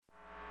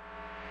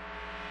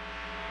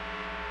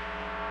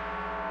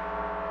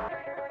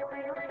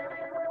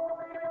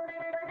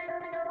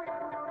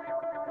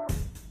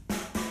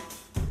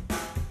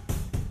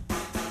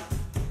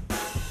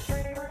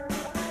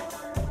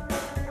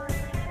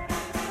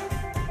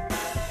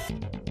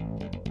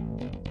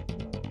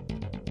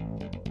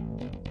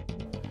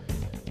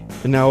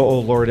And now, O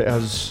Lord,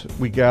 as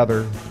we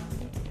gather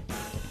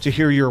to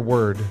hear your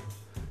word,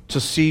 to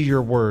see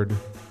your word,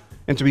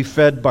 and to be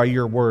fed by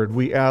your word,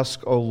 we ask,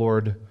 O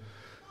Lord,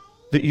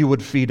 that you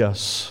would feed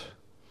us.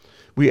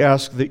 We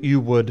ask that you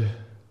would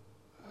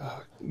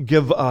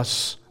give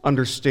us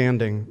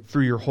understanding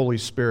through your Holy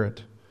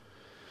Spirit.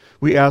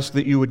 We ask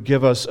that you would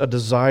give us a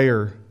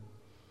desire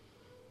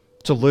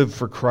to live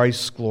for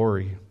Christ's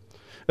glory,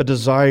 a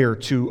desire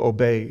to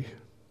obey.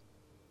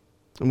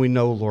 And we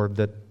know, Lord,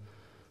 that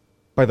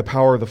by the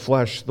power of the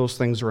flesh, those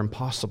things are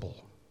impossible.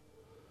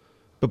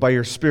 But by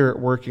your Spirit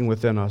working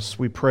within us,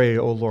 we pray,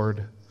 O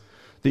Lord,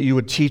 that you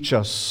would teach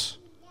us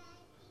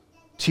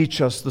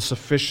the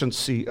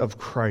sufficiency of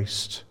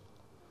Christ.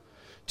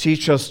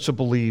 Teach us to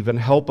believe and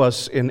help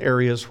us in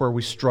areas where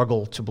we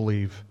struggle to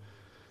believe.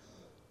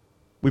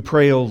 We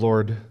pray, O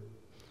Lord,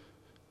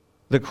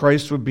 that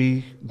Christ would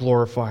be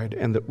glorified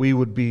and that we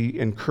would be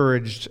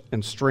encouraged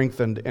and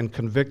strengthened and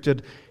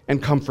convicted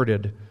and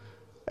comforted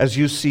as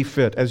you see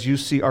fit, as you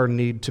see our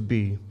need to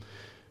be.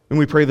 And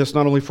we pray this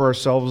not only for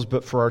ourselves,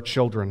 but for our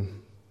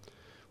children.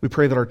 We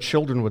pray that our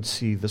children would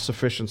see the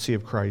sufficiency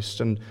of Christ.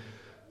 And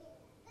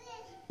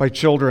by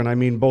children, I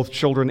mean both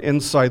children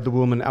inside the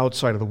womb and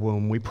outside of the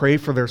womb. We pray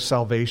for their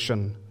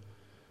salvation.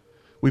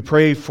 We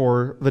pray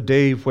for the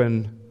day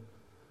when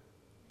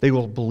they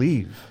will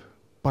believe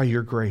by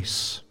your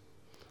grace.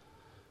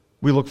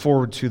 We look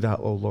forward to that,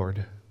 O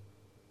Lord.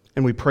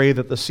 And we pray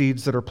that the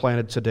seeds that are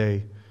planted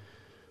today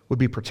would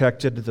be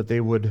protected, that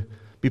they would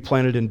be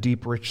planted in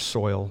deep, rich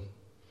soil,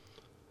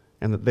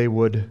 and that they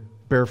would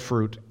bear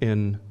fruit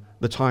in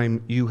the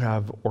time you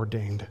have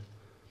ordained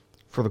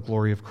for the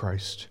glory of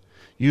Christ.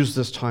 Use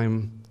this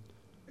time,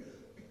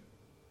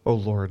 O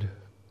Lord,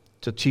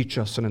 to teach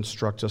us and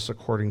instruct us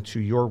according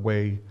to your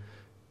way,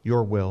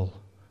 your will,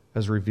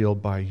 as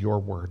revealed by your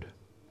word.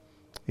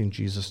 In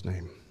Jesus'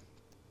 name,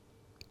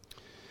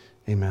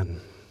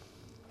 amen.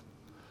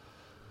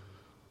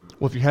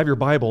 Well, if you have your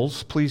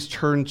Bibles, please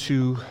turn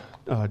to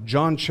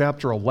John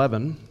chapter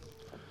 11.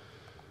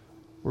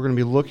 We're going to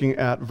be looking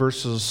at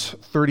verses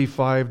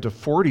 35 to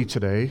 40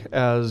 today.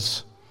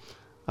 As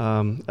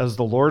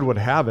the Lord would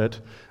have it,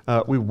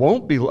 we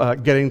won't be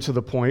getting to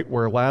the point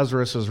where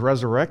Lazarus is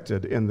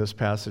resurrected in this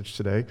passage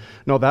today.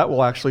 No, that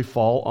will actually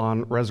fall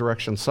on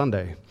Resurrection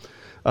Sunday.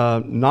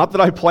 Not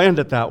that I planned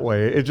it that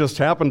way; it just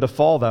happened to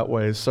fall that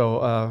way.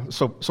 So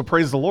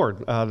praise the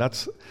Lord.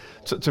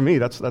 To me,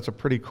 that's a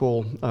pretty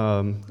cool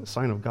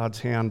sign of God's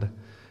hand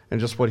and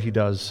just what He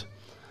does.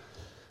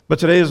 But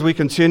today, as we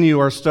continue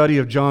our study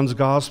of John's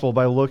Gospel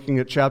by looking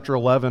at chapter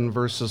 11,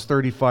 verses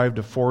 35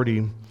 to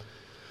 40,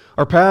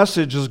 our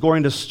passage is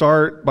going to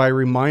start by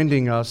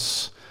reminding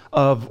us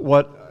of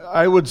what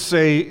I would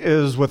say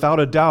is, without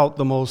a doubt,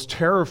 the most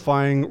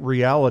terrifying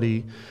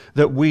reality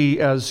that we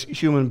as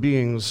human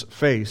beings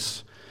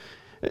face.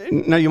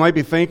 Now, you might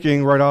be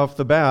thinking right off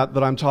the bat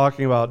that I'm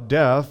talking about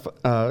death,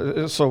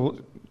 and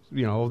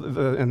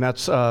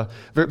that's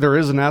there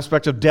is an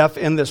aspect of death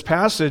in this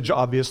passage.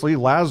 Obviously,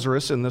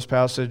 Lazarus in this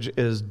passage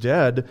is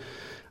dead,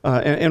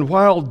 and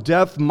while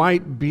death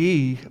might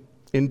be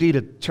indeed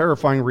a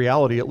terrifying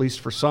reality, at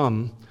least for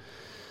some,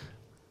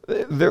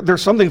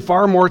 there's something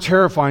far more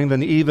terrifying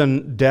than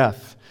even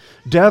death.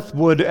 Death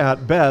would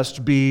at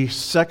best be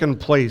second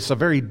place, a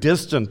very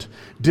distant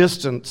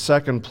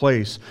second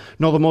place.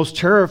 No, the most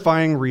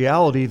terrifying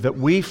reality that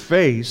we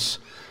face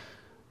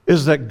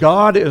is that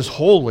God is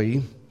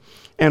holy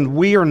and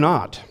we are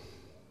not.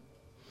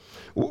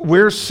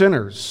 We're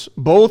sinners,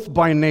 both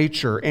by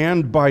nature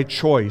and by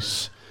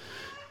choice.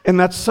 And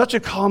that's such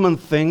a common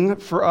thing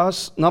for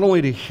us, not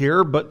only to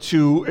hear, but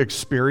to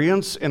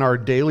experience in our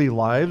daily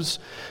lives,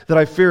 that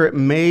I fear it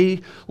may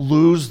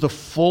lose the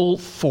full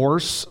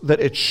force that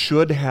it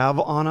should have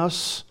on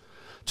us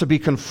to be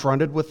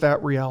confronted with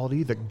that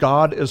reality, that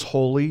God is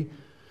holy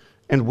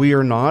and we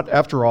are not.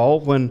 After all,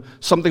 when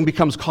something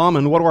becomes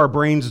common, what do our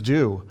brains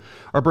do?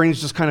 Our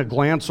brains just kind of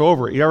glance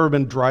over it. You ever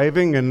been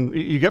driving and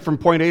you get from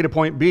point A to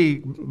point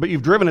B, but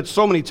you've driven it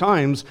so many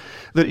times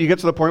that you get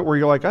to the point where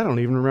you're like, I don't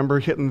even remember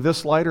hitting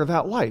this light or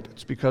that light.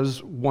 It's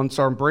because once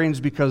our brains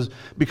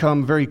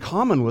become very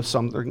common with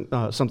something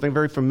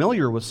very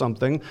familiar with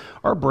something,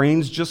 our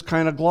brains just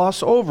kind of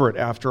gloss over it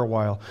after a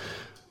while.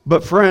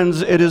 But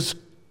friends, it is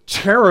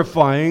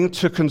terrifying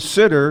to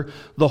consider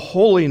the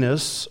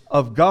holiness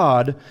of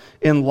God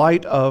in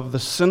light of the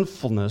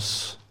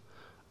sinfulness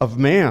of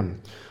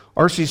man.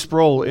 R.C.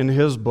 Sproul, in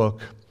his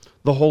book,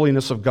 The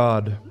Holiness of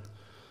God,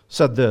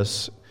 said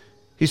this.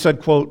 He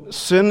said, quote,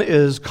 "Sin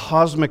is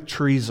cosmic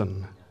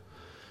treason.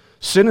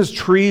 Sin is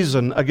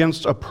treason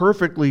against a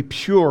perfectly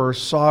pure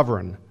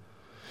sovereign.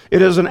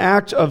 It is an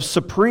act of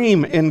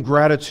supreme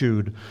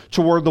ingratitude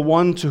toward the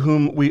one to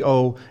whom we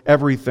owe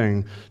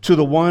everything, to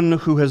the one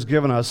who has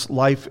given us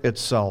life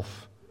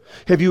itself.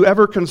 Have you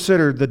ever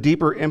considered the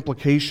deeper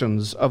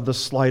implications of the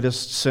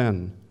slightest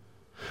sin?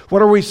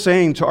 What are we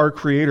saying to our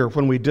Creator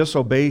when we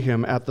disobey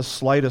Him at the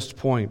slightest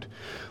point?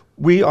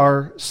 We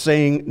are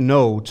saying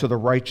no to the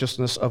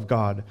righteousness of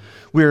God.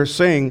 We are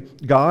saying,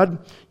 God,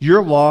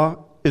 your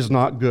law is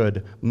not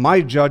good.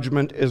 My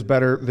judgment is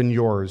better than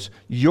yours.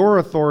 Your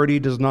authority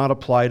does not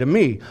apply to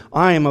me.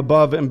 I am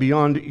above and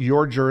beyond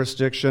your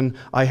jurisdiction.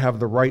 I have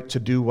the right to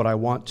do what I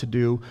want to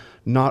do,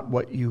 not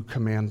what you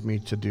command me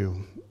to do."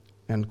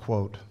 End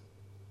quote.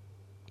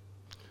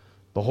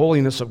 The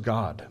holiness of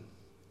God,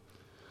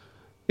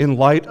 in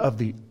light of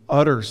the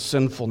utter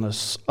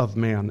sinfulness of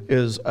man,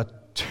 is a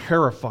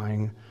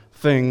terrifying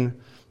thing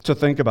to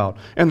think about.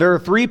 And there are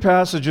 3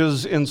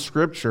 passages in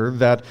Scripture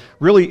that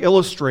really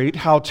illustrate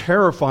how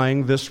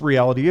terrifying this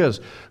reality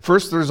is.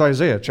 First, there's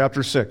Isaiah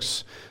chapter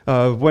 6.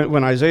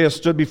 When Isaiah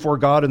stood before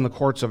God in the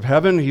courts of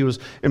heaven, he was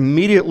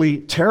immediately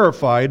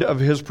terrified of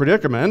his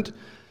predicament.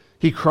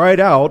 He cried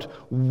out,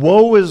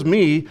 "Woe is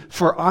me,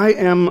 for I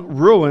am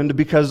ruined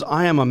because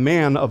I am a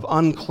man of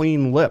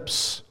unclean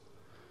lips."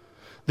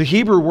 The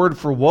Hebrew word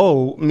for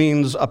woe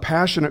means a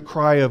passionate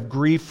cry of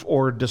grief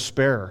or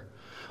despair.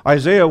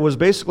 Isaiah was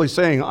basically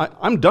saying,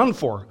 I'm done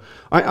for.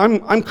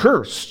 I'm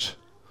cursed.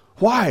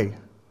 Why?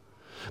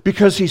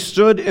 Because he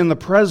stood in the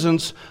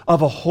presence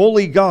of a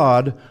holy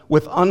God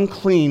with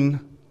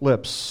unclean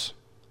lips.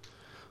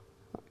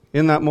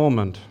 In that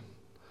moment,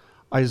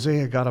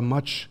 Isaiah got a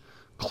much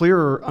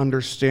clearer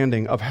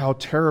understanding of how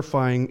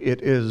terrifying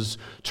it is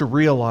to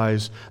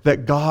realize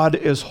that God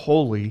is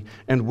holy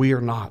and we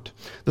are not.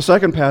 The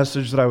second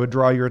passage that I would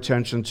draw your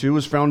attention to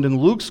is found in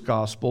Luke's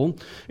Gospel.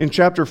 In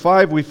chapter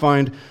 5, we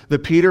find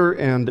that Peter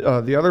and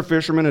the other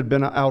fishermen had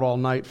been out all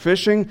night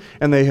fishing,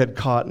 and they had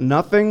caught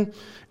nothing.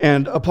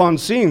 And upon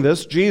seeing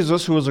this,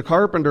 Jesus, who was a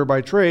carpenter by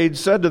trade,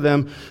 said to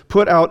them,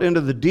 "Put out into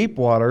the deep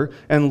water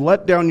and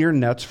let down your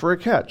nets for a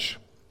catch."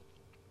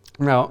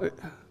 Now,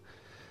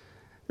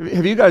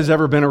 have you guys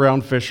ever been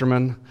around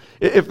fishermen?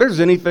 If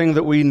there's anything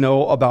that we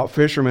know about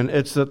fishermen,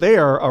 it's that they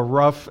are a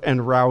rough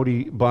and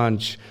rowdy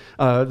bunch.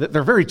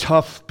 They're very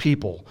tough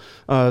people.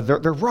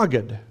 They're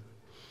rugged.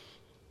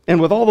 And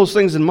with all those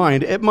things in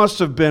mind, it must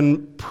have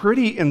been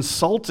pretty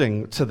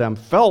insulting to them,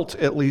 felt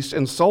at least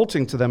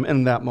insulting to them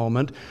in that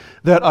moment,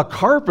 that a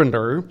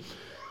carpenter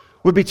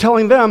would be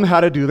telling them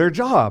how to do their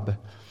job.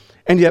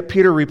 And yet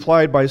Peter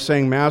replied by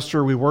saying,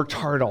 "Master, we worked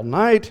hard all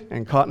night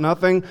and caught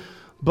nothing,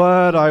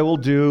 but I will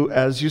do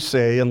as you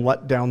say and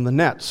let down the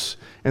nets."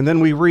 And then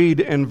we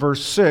read in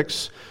verse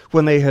 6,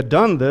 "When they had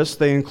done this,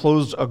 they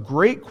enclosed a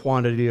great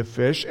quantity of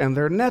fish, and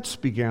their nets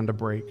began to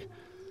break."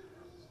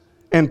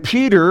 And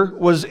Peter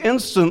was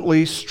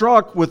instantly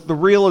struck with the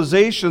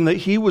realization that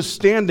he was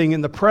standing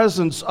in the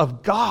presence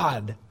of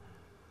God.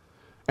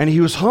 And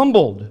he was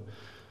humbled.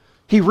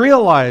 He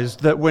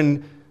realized that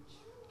when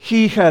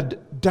he had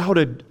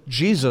doubted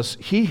Jesus,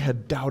 he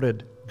had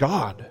doubted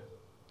God.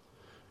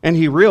 And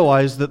he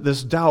realized that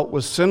this doubt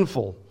was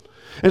sinful.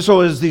 And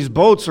so as these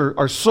boats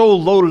are so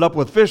loaded up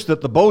with fish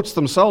that the boats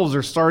themselves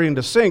are starting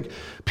to sink,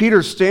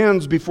 Peter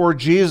stands before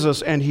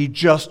Jesus and he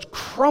just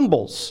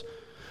crumbles.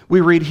 We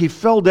read, he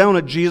fell down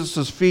at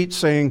Jesus' feet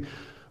saying,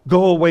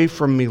 "Go away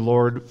from me,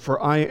 Lord, for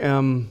I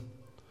am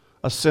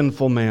a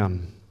sinful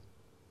man."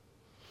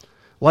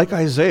 Like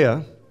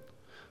Isaiah,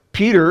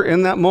 Peter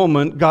in that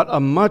moment got a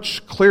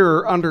much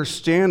clearer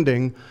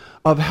understanding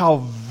of how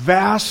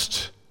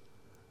vast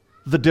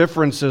the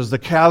difference is, the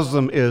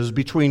chasm is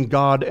between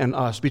God and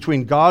us,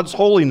 between God's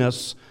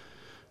holiness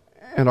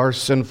and our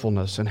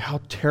sinfulness, and how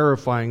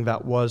terrifying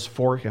that was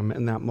for him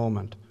in that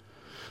moment.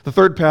 The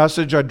third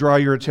passage I draw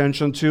your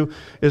attention to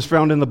is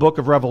found in the book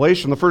of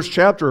Revelation, the first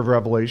chapter of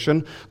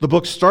Revelation. The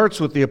book starts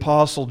with the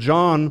Apostle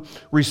John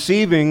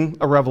receiving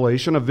a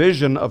revelation, a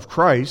vision of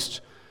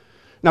Christ.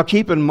 Now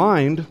keep in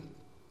mind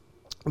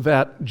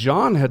that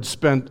John had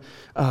spent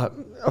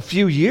a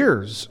few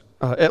years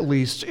at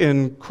least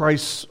in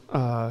Christ's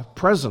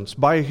presence,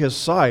 by his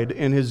side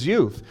in his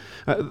youth.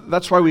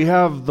 That's why we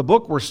have the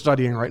book we're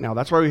studying right now.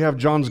 That's why we have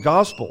John's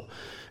Gospel.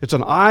 It's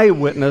an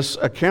eyewitness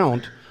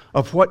account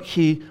of what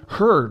he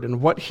heard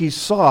and what he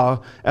saw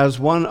as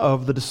one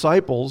of the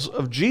disciples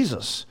of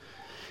Jesus.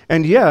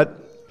 And yet,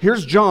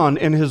 here's John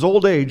in his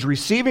old age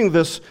receiving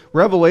this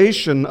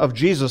revelation of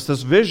Jesus,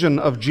 this vision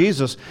of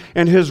Jesus,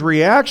 and his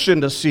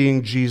reaction to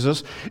seeing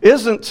Jesus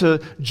isn't to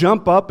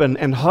jump up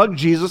and hug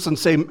Jesus and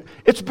say,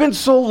 "It's been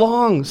so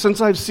long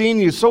since I've seen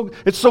you,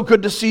 it's so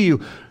good to see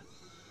you."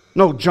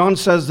 No, John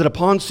says that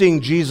upon seeing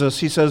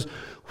Jesus, he says,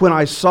 "When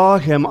I saw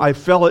him, I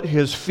fell at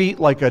his feet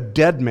like a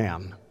dead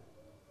man."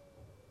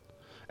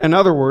 In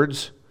other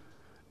words,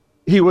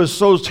 he was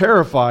so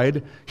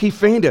terrified, he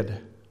fainted.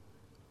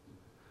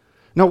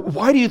 Now,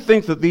 why do you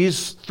think that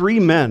these 3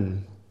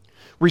 men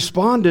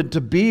responded to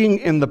being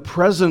in the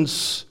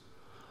presence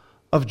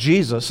of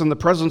Jesus, in the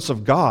presence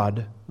of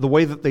God, the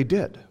way that they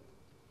did?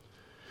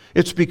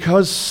 It's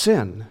because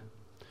sin,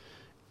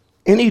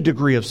 any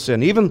degree of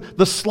sin, even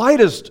the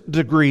slightest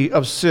degree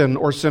of sin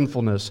or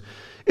sinfulness,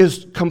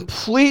 is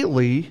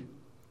completely,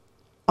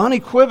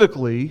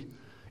 unequivocally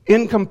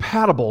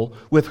incompatible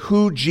with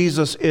who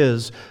Jesus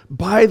is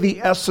by the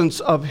essence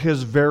of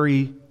his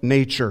very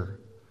nature.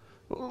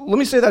 Let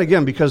me say that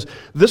again, because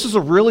this is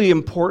a really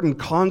important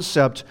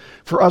concept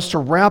for us to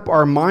wrap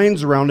our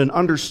minds around and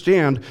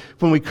understand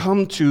when we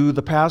come to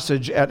the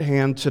passage at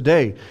hand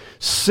today.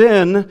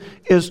 Sin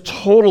is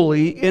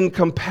totally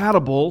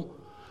incompatible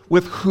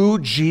with who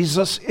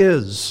Jesus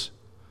is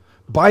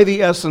by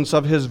the essence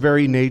of his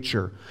very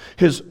nature,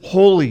 his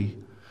holy,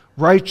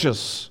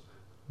 righteous,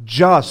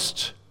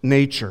 just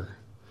nature.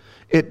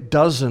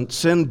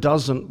 Sin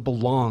doesn't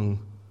belong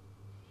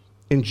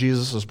in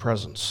Jesus'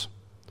 presence.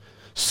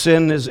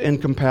 Sin is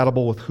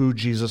incompatible with who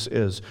Jesus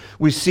is.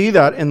 We see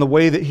that in the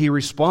way that he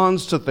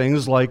responds to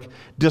things like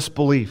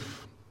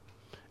disbelief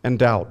and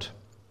doubt.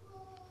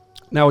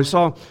 Now, we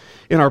saw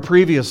in our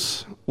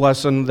previous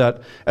lesson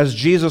that as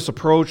Jesus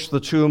approached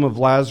the tomb of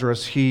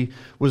Lazarus, he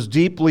was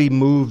deeply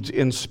moved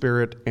in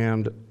spirit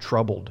and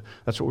troubled.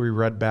 That's what we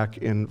read back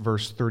in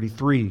verse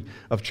 33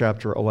 of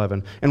chapter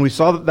 11. And we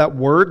saw that that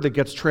word that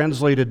gets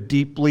translated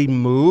deeply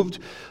moved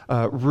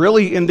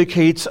really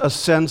indicates a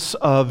sense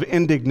of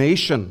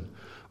indignation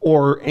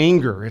or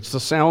anger. It's the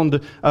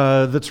sound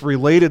that's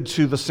related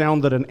to the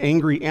sound that an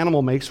angry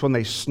animal makes when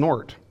they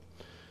snort.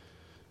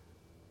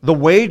 The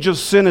wage of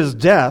sin is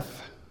death,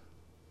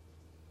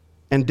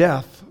 and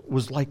death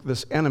was like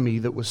this enemy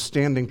that was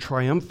standing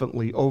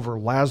triumphantly over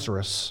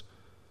Lazarus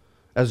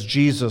as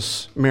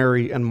Jesus,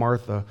 Mary, and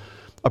Martha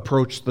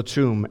approached the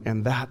tomb,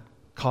 and that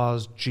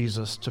caused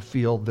Jesus to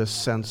feel this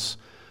sense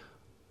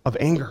of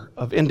anger,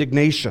 of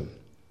indignation.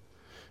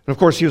 And of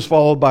course, he was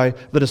followed by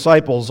the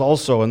disciples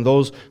also, and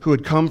those who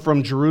had come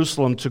from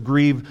Jerusalem to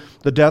grieve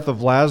the death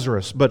of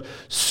Lazarus. But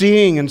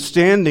seeing and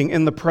standing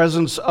in the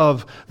presence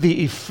of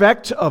the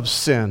effect of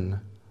sin,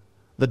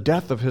 the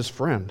death of his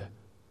friend,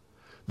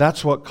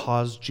 that's what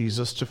caused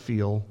Jesus to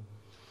feel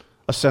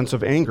a sense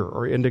of anger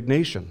or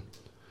indignation.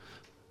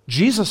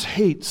 Jesus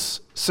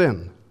hates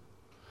sin.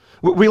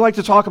 We like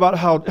to talk about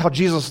how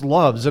Jesus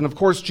loves, and of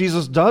course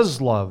Jesus does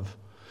love.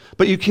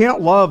 But you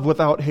can't love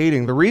without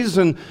hating. The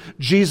reason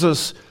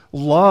Jesus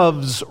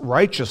loves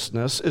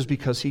righteousness is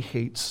because he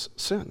hates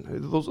sin.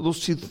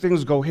 Those two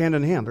things go hand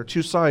in hand. They're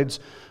two sides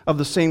of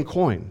the same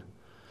coin.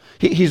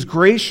 He's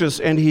gracious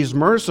and he's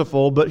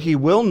merciful, but he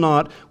will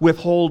not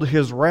withhold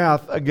his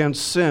wrath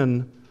against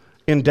sin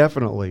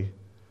indefinitely.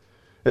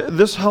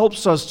 This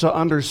helps us to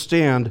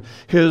understand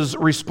his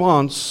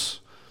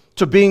response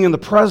to being in the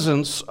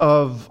presence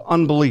of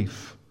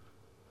unbelief.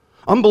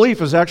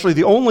 Unbelief is actually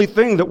the only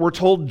thing that we're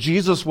told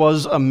Jesus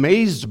was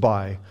amazed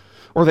by,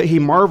 or that he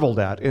marveled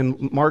at.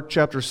 In Mark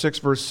chapter 6,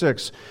 verse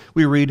 6,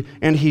 we read,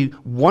 "And he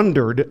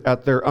wondered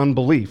at their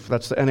unbelief."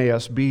 That's the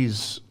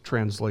NASB's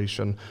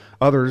translation.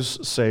 Others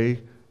say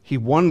he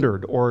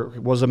wondered or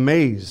was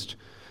amazed.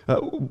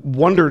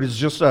 Wondered is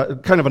just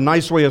kind of a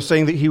nice way of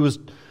saying that he was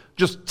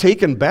just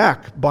taken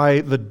back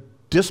by the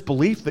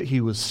disbelief that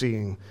he was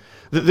seeing,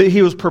 that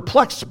he was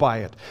perplexed by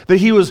it, that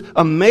he was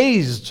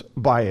amazed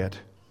by it.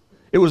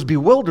 It was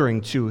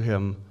bewildering to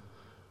him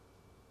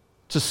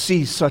to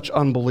see such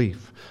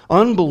unbelief.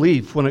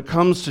 Unbelief, when it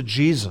comes to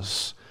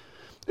Jesus,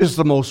 is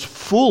the most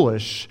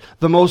foolish,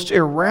 the most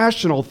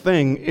irrational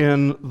thing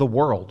in the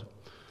world.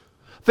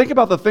 Think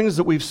about the things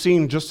that we've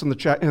seen just in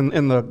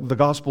the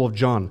Gospel of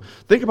John.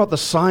 Think about the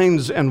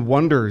signs and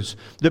wonders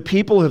that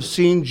people have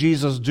seen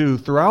Jesus do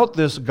throughout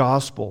this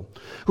gospel.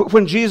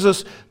 When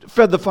Jesus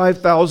fed the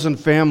 5,000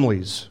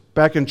 families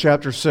back in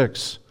chapter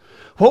 6,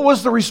 what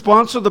was the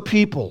response of the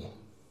people?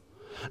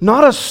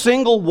 Not a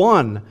single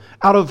one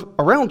out of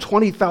around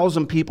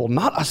 20,000 people,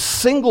 not a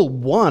single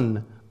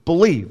one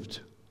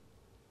believed.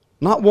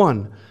 Not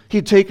one.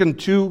 He'd taken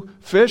 2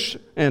 fish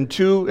and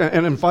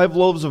 5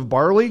 loaves of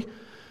barley,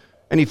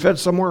 and he fed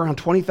somewhere around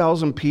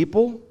 20,000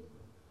 people.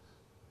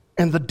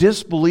 And the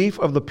disbelief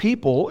of the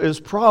people is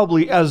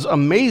probably as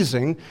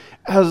amazing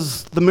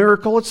as the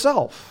miracle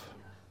itself.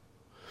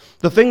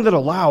 The thing that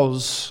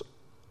allows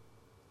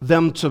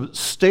them to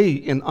stay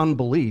in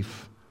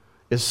unbelief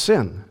is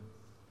sin.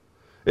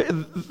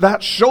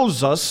 That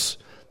shows us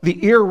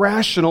the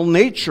irrational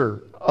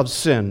nature of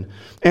sin.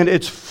 And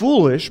it's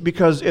foolish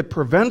because it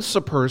prevents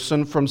a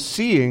person from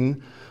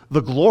seeing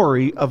the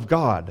glory of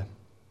God.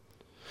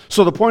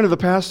 So the point of the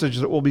passage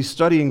that we'll be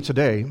studying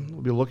today,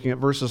 we'll be looking at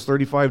verses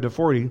 35 to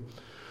 40,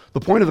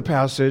 the point of the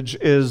passage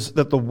is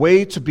that the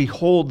way to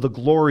behold the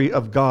glory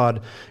of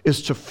God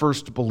is to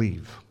first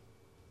believe.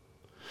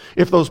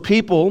 If those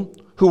people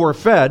who were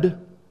fed,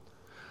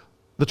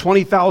 the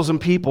 20,000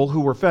 people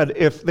who were fed,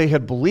 if they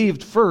had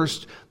believed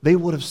first, they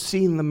would have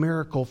seen the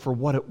miracle for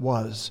what it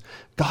was,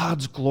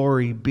 God's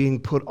glory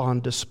being put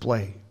on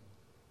display.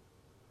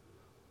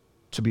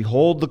 To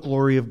behold the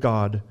glory of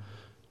God,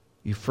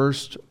 you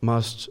first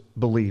must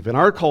believe. In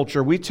our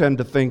culture, we tend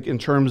to think in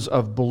terms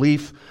of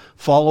belief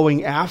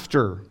following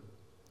after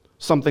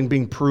something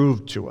being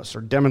proved to us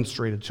or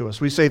demonstrated to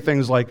us. We say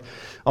things like,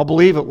 "I'll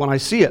believe it when I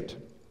see it."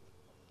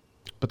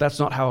 But that's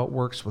not how it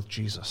works with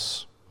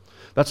Jesus.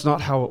 That's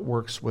not how it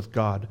works with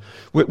God.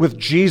 With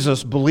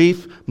Jesus,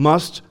 belief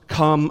must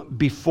come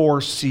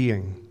before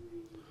seeing.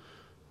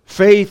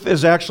 Faith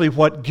is actually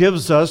what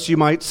gives us, you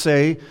might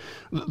say,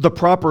 the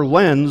proper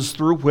lens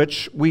through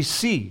which we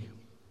see.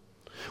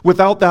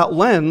 Without that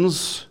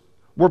lens,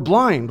 we're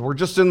blind. We're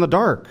just in the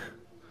dark.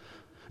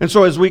 And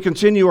so as we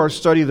continue our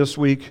study this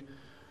week,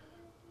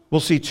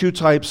 we'll see two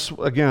types,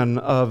 again,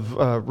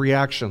 of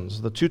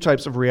reactions. The two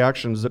types of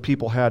reactions that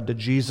people had to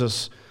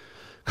Jesus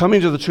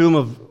coming to the tomb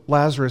of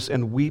Lazarus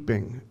and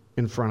weeping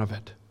in front of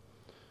it.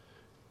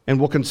 And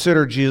we'll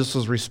consider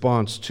Jesus'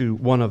 response to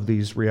one of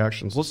these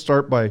reactions. Let's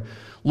start by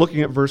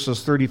looking at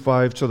verses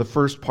 35 to the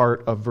first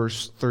part of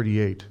verse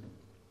 38.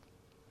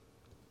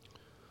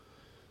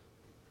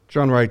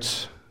 John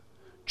writes,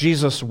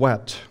 Jesus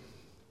wept.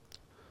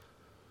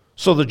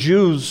 So the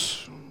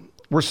Jews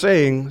were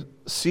saying,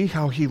 see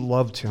how he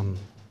loved him.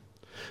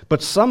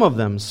 But some of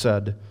them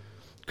said,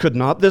 could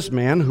not this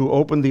man who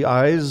opened the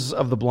eyes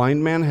of the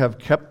blind man have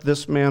kept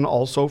this man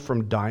also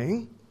from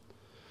dying?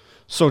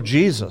 So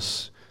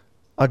Jesus,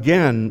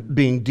 again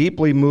being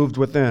deeply moved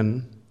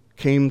within,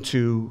 came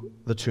to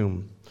the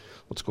tomb.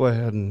 Let's go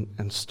ahead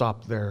and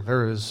stop there.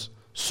 There is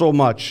so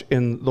much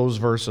in those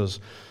verses.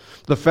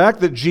 The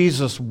fact that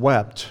Jesus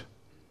wept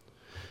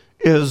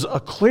is a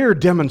clear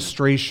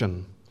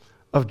demonstration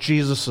of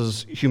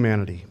Jesus'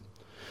 humanity.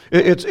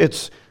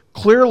 It's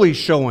clearly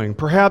showing,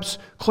 perhaps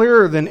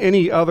clearer than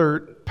any other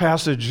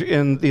passage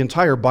in the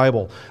entire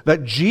Bible,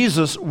 that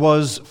Jesus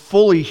was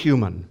fully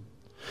human.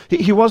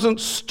 He wasn't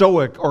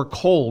stoic or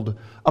cold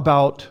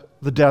about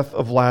the death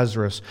of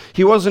Lazarus.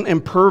 He wasn't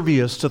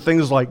impervious to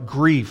things like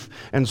grief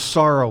and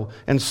sorrow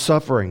and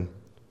suffering.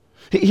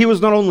 He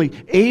was not only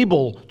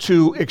able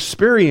to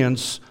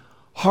experience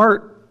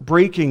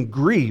heartbreaking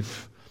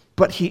grief,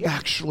 but he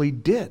actually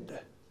did.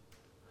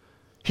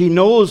 He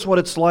knows what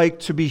it's like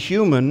to be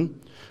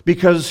human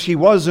because he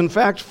was, in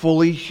fact,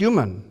 fully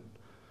human.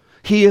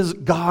 He is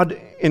God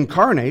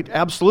incarnate,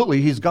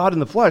 absolutely. He's God in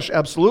the flesh,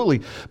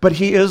 absolutely. But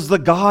he is the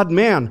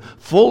God-man,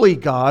 fully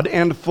God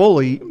and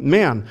fully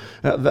man.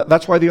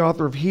 That's why the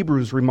author of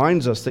Hebrews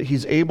reminds us that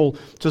he's able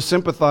to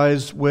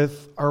sympathize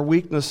with our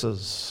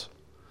weaknesses.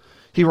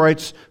 He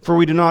writes, for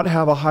we do not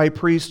have a high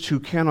priest who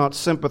cannot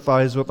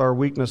sympathize with our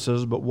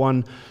weaknesses, but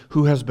one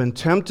who has been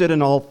tempted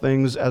in all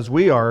things as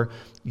we are,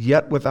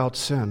 yet without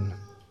sin.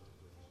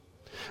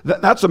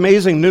 That's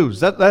amazing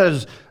news. That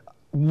is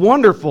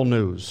wonderful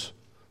news.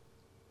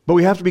 But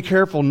we have to be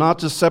careful not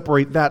to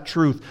separate that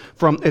truth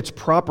from its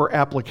proper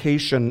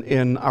application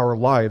in our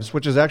lives,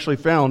 which is actually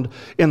found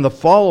in the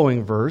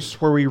following verse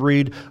where we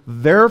read,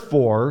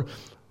 therefore,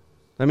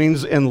 that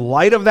means in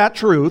light of that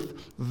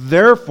truth,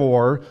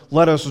 therefore,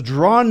 let us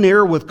draw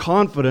near with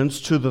confidence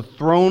to the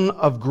throne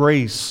of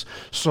grace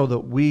so that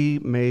we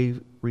may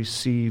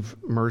receive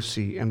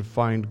mercy and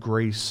find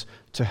grace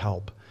to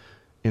help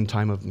in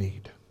time of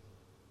need.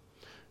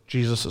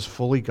 Jesus is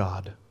fully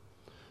God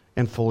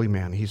and fully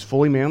man. He's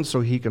fully man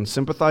so he can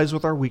sympathize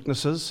with our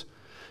weaknesses.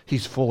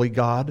 He's fully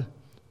God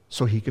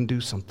so he can do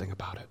something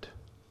about it.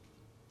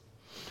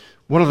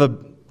 One of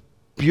the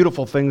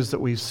beautiful things that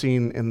we've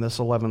seen in this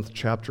 11th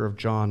chapter of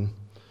John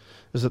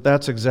is that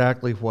that's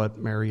exactly what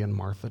Mary and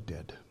Martha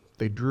did.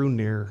 They drew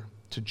near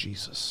to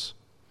Jesus.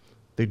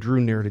 They drew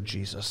near to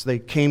Jesus. They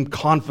came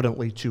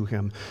confidently to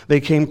him. They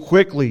came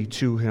quickly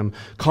to him,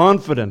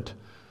 confident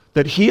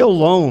that he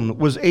alone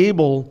was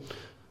able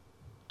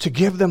to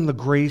give them the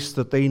grace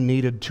that they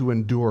needed to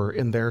endure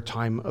in their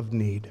time of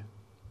need.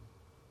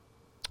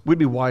 We'd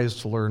be wise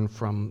to learn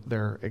from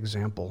their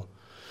example.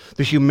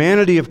 The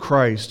humanity of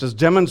Christ is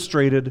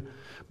demonstrated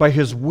by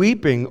his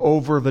weeping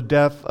over the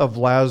death of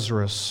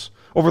Lazarus,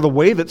 over the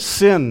way that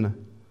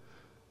sin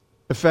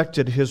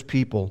affected his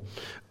people.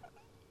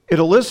 It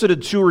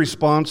elicited two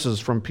responses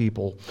from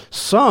people.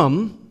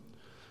 Some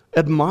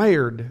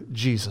admired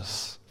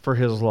Jesus for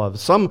his love.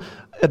 Some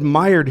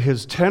admired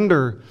his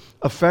tender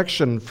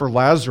affection for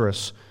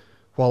Lazarus,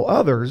 while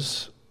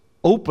others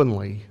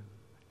openly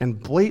and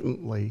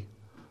blatantly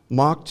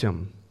mocked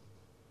him.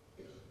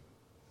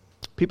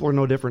 People are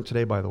no different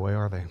today, by the way,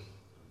 are they?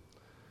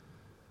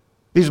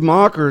 These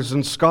mockers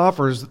and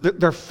scoffers,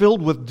 they're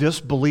filled with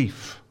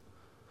disbelief.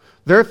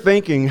 They're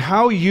thinking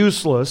how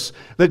useless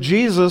that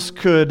Jesus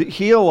could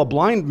heal a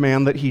blind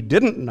man that he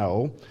didn't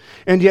know,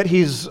 and yet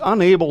he's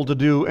unable to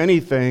do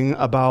anything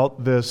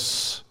about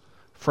this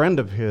friend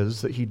of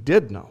his that he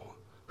did know,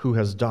 who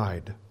has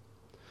died.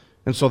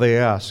 And so they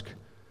ask,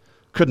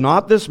 could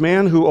not this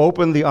man who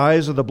opened the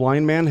eyes of the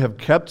blind man have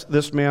kept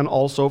this man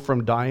also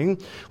from dying?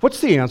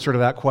 What's the answer to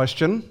that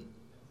question?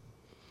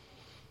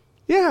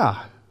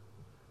 Yeah.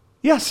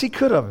 Yes, he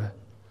could have.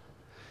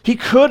 He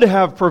could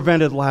have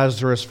prevented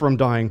Lazarus from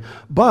dying,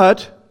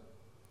 but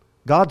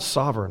God's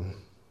sovereign.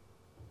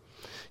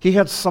 He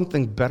had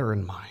something better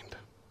in mind,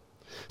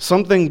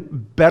 something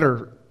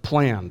better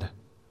planned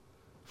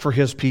for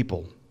his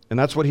people. And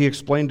that's what he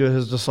explained to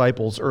his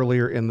disciples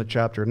earlier in the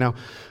chapter. Now,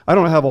 I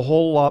don't have a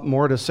whole lot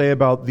more to say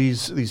about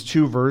these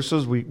two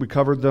verses. We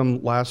covered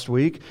them last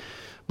week.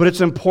 But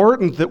it's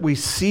important that we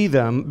see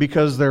them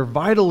because they're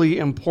vitally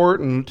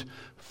important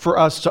for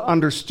us to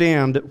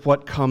understand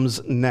what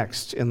comes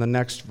next in the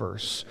next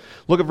verse.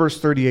 Look at verse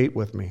 38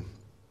 with me.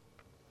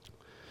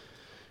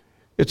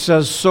 It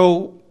says,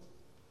 so,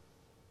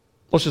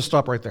 let's just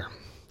stop right there.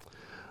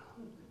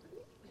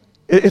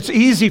 It's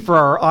easy for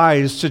our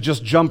eyes to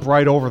just jump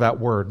right over that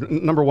word.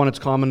 Number one, it's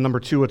common. Number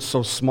two, it's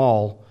so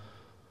small.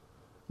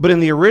 But in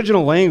the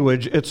original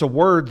language, it's a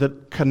word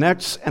that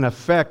connects an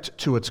effect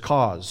to its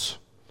cause.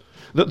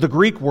 The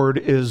Greek word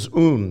is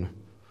un,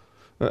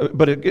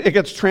 but it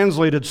gets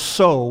translated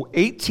so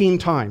 18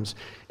 times.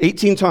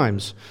 18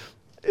 times.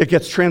 It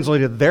gets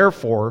translated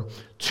therefore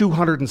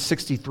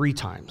 263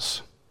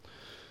 times.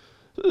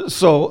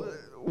 So,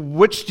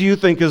 which do you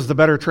think is the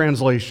better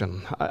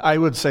translation? I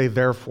would say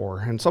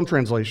therefore, and some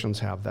translations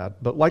have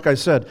that. But like I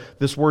said,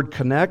 this word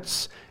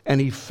connects an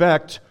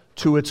effect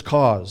to its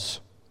cause.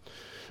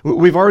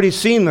 We've already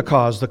seen the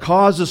cause. The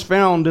cause is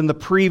found in the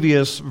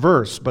previous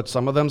verse. But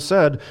some of them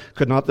said,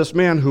 could not this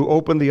man who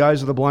opened the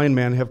eyes of the blind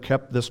man have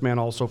kept this man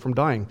also from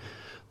dying?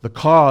 The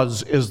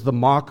cause is the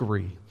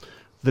mockery,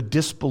 the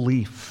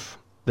disbelief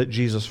that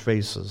Jesus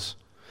faces.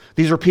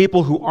 These are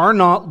people who are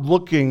not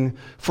looking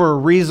for a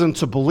reason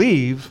to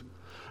believe.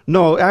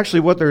 No,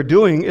 actually what they're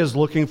doing is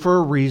looking for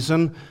a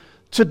reason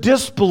to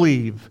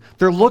disbelieve.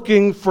 They're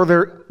looking for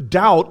their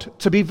doubt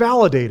to be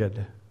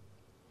validated.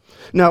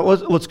 Now,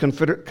 let's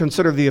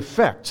consider the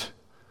effect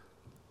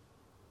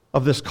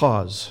of this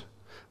cause.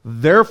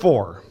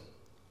 Therefore,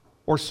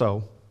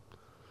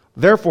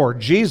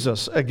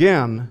 Jesus,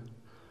 again,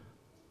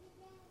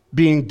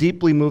 being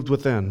deeply moved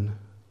within,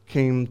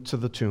 came to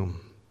the tomb.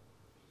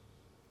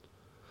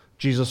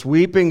 Jesus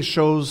weeping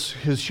shows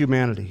his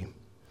humanity.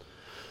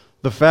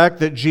 The fact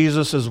that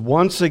Jesus is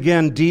once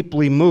again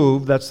deeply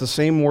moved, that's the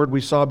same word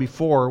we saw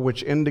before,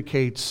 which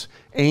indicates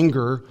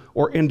anger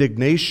or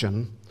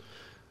indignation.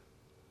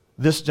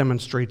 This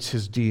demonstrates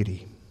his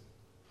deity.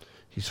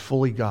 He's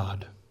fully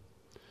God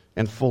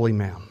and fully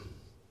man.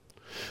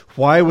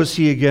 Why was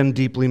he again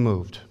deeply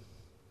moved?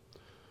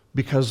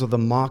 Because of the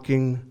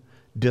mocking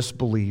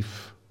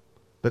disbelief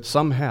that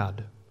some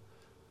had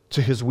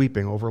to his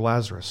weeping over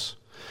Lazarus.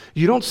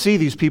 You don't see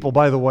these people,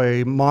 by the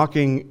way,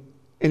 mocking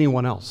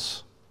anyone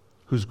else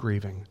who's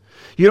grieving.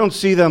 You don't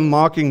see them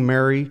mocking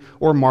Mary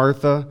or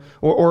Martha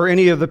or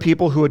any of the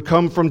people who had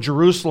come from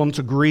Jerusalem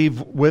to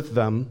grieve with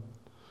them.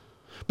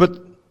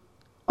 But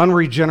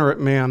unregenerate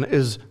man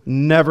is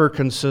never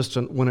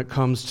consistent when it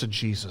comes to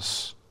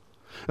Jesus.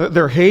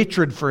 Their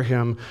hatred for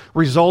him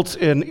results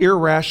in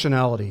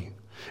irrationality.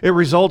 It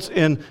results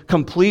in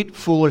complete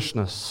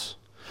foolishness.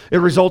 It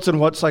results in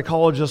what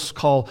psychologists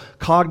call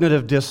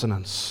cognitive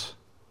dissonance.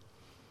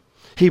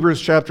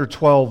 Hebrews chapter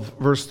 12,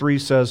 verse 3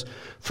 says,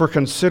 "For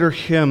consider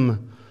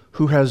him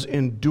who has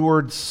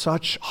endured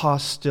such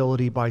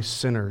hostility by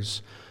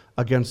sinners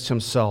against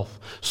himself,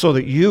 so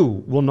that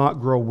you will not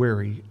grow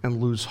weary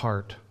and lose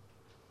heart."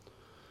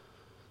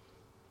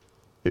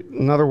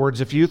 In other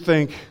words, if you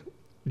think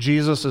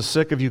Jesus is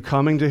sick of you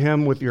coming to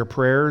him with your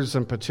prayers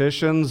and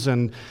petitions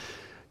and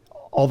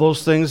all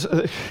those things,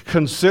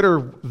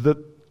 consider that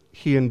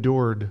he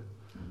endured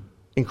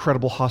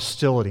incredible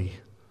hostility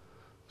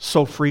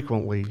so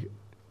frequently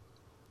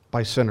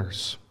by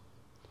sinners.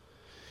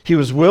 He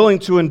was willing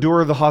to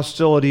endure the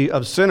hostility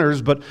of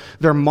sinners, but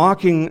their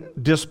mocking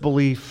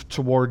disbelief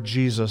toward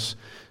Jesus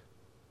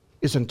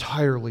is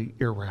entirely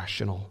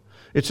irrational.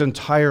 It's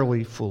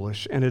entirely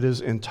foolish, and it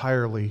is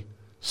entirely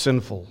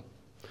sinful.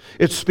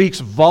 It speaks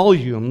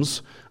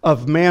volumes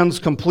of man's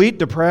complete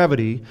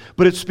depravity,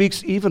 but it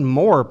speaks even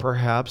more,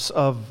 perhaps,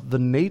 of the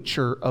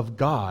nature of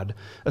God,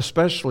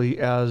 especially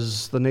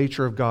as the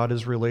nature of God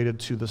is related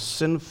to the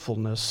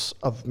sinfulness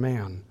of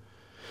man.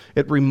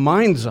 It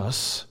reminds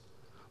us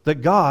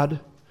that God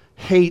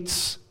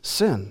hates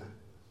sin.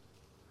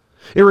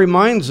 It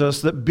reminds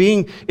us that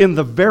being in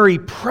the very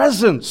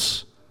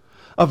presence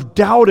of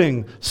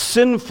doubting,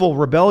 sinful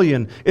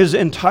rebellion is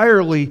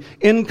entirely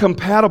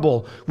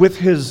incompatible with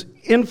his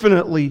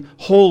infinitely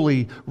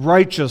holy,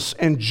 righteous,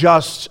 and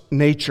just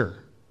nature.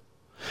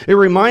 It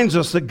reminds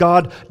us that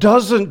God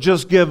doesn't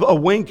just give a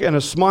wink and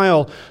a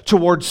smile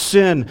toward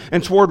sin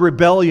and toward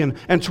rebellion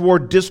and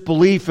toward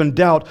disbelief and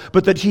doubt,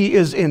 but that he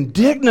is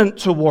indignant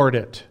toward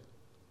it.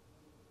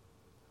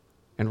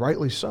 And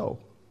rightly so.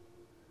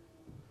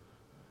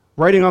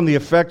 Writing on the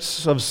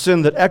effects of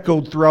sin that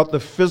echoed throughout the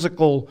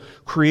physical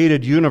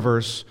created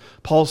universe,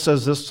 Paul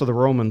says this to the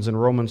Romans in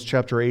Romans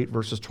chapter 8,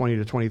 verses 20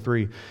 to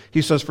 23.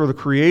 He says, "For the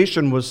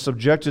creation was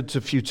subjected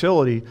to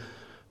futility,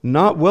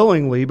 not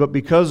willingly, but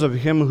because of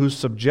him who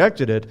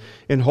subjected it,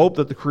 in hope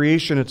that the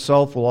creation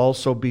itself will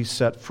also be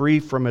set free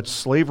from its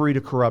slavery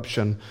to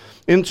corruption,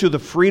 into the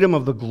freedom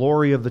of the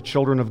glory of the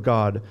children of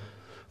God.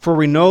 For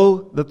we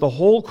know that the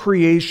whole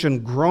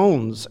creation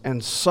groans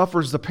and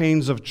suffers the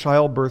pains of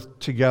childbirth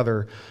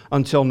together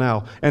until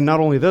now. And not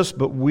only this,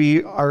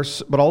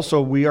 but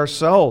also we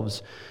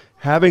ourselves,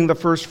 having the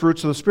first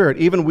fruits of the Spirit,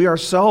 even we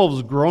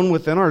ourselves groan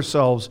within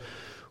ourselves,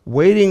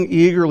 waiting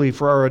eagerly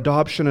for our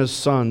adoption as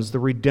sons, the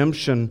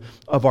redemption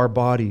of our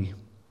body."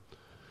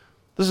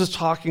 This is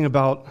talking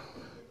about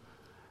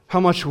how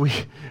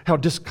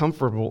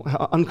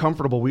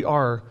uncomfortable we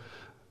are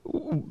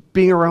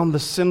being around the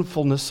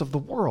sinfulness of the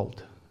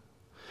world,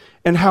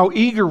 and how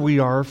eager we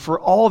are for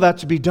all that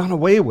to be done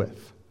away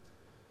with.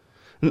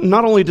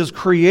 Not only does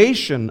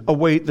creation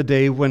await the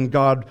day when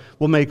God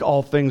will make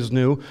all things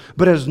new,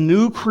 but as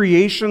new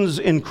creations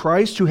in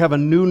Christ who have a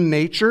new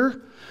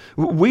nature,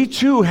 we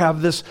too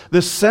have this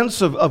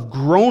sense of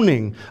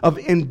groaning, of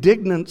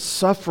indignant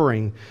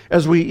suffering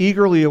as we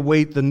eagerly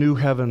await the new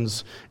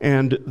heavens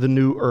and the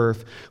new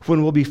earth,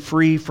 when we'll be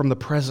free from the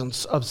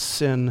presence of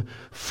sin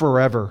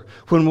forever,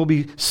 when we'll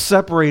be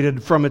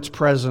separated from its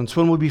presence,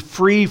 when we'll be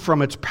free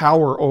from its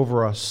power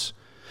over us.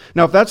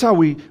 Now, if that's how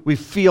we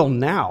feel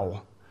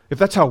now, if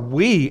that's how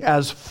we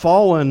as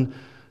fallen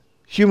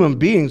human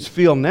beings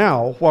feel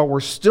now, while we're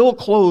still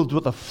clothed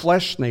with a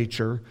flesh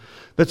nature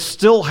that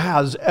still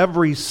has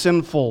every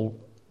sinful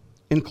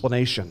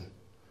inclination,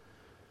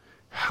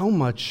 how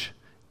much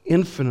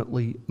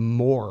infinitely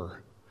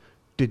more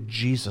did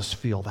Jesus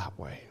feel that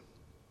way?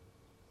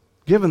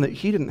 Given that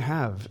he didn't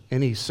have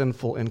any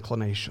sinful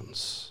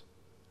inclinations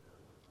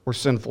or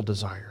sinful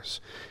desires.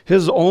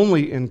 His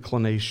only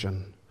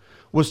inclination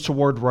was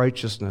toward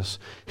righteousness.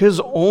 His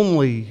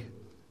only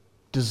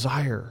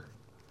desire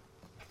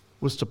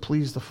was to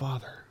please the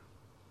Father.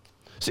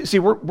 See,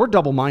 we're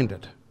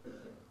double-minded.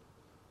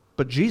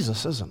 But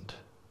Jesus isn't.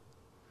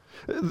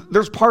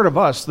 There's part of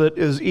us that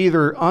is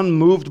either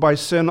unmoved by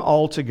sin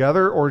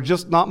altogether or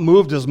just not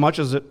moved as much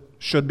as it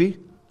should be.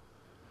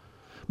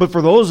 But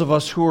for those of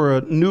us who are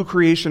a new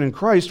creation in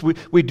Christ,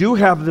 we do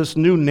have this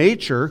new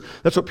nature.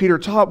 That's what Peter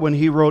taught when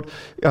he wrote,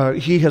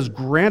 he has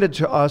granted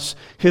to us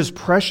his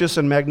precious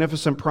and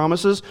magnificent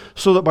promises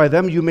so that by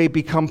them you may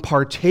become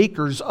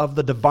partakers of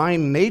the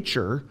divine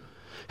nature,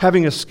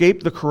 having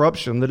escaped the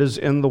corruption that is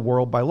in the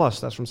world by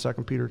lust. That's from 2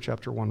 Peter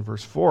chapter 1,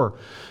 verse 4.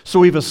 So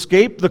we've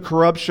escaped the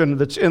corruption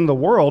that's in the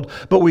world,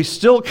 but we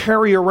still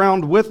carry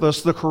around with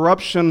us the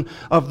corruption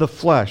of the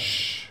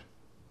flesh.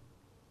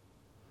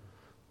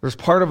 There's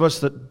part of us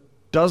that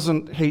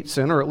doesn't hate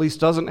sin, or at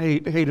least doesn't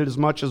hate it as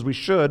much as we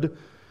should,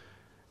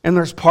 and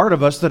there's part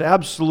of us that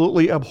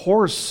absolutely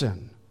abhors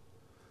sin.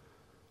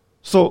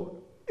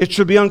 So it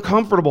should be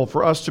uncomfortable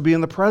for us to be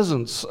in the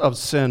presence of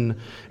sin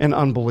and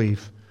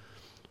unbelief.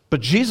 But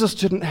Jesus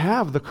didn't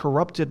have the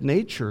corrupted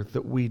nature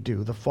that we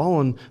do, the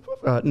fallen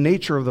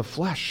nature of the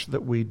flesh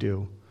that we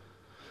do.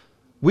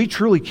 We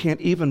truly can't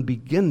even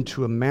begin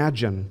to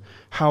imagine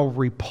how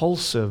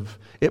repulsive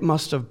it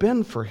must have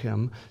been for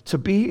him to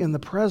be in the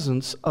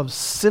presence of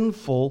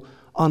sinful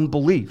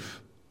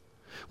unbelief.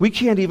 We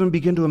can't even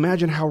begin to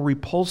imagine how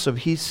repulsive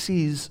he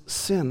sees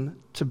sin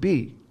to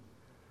be.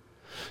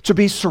 To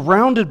be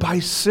surrounded by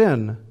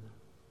sin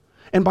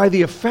and by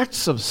the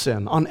effects of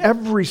sin on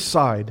every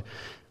side,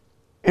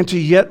 and to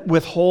yet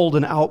withhold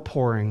an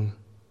outpouring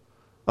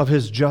of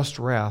his just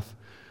wrath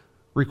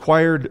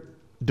required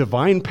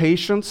divine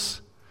patience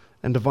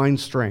and divine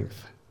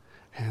strength.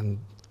 And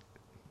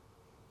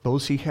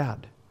those he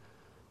had.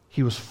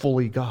 He was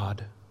fully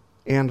God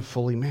and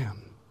fully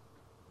man.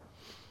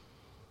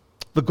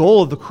 The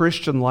goal of the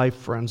Christian life,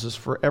 friends, is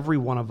for every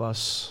one of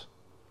us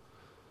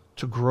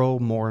to grow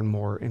more and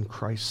more in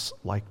Christ's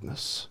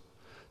likeness,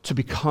 to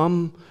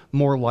become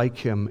more like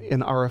him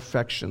in our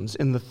affections,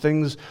 in the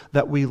things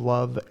that we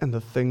love and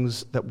the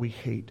things that we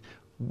hate.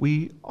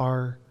 We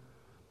are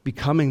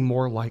becoming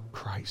more like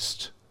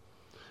Christ.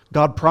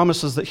 God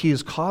promises that he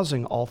is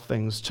causing all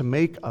things to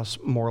make us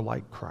more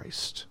like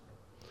Christ.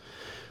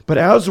 But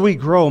as we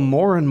grow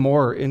more and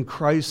more in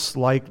Christ's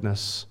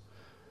likeness,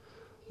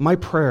 my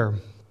prayer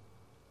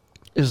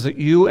is that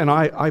you and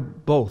I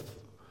both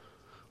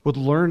would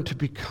learn to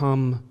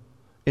become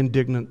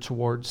indignant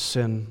towards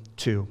sin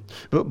too.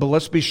 But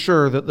let's be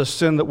sure that the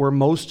sin that we're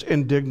most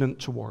indignant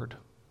toward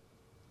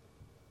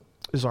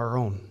is our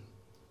own.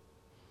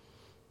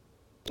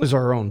 Is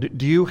our own.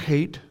 Do you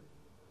hate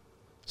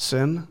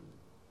sin?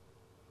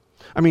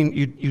 I mean,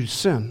 you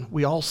sin.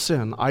 We all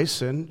sin. I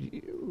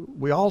sin.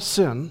 We all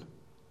sin.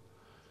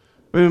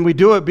 I mean, we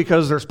do it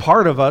because there's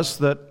part of us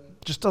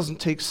that just doesn't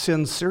take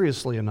sin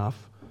seriously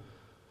enough.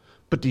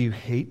 But do you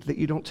hate that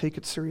you don't take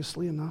it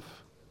seriously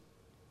enough?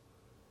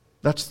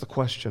 That's the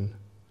question.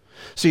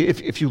 See,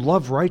 if you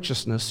love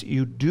righteousness,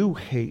 you do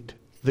hate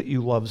that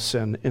you love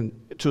sin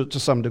to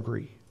some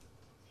degree.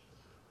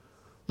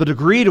 The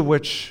degree to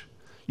which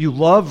you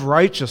love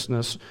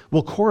righteousness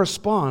will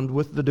correspond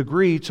with the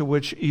degree to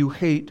which you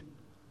hate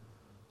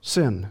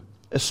sin,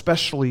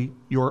 especially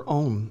your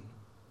own.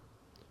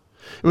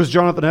 It was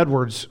Jonathan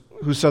Edwards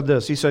who said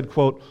this. He said,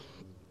 quote,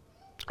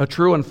 "A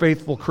true and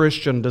faithful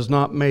Christian does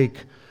not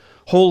make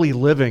holy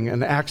living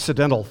an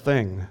accidental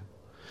thing.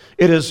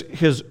 It is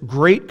his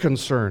great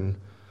concern.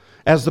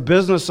 As the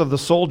business of the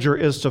soldier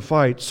is to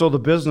fight, so the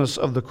business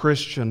of the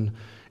Christian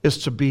is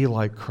to be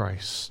like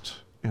Christ."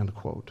 End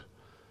quote.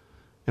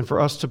 And for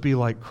us to be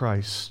like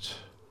Christ,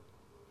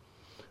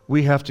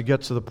 we have to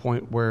get to the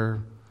point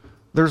where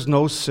there's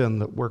no sin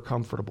that we're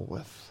comfortable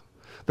with.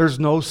 There's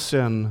no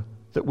sin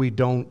that we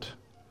don't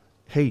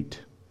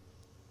hate.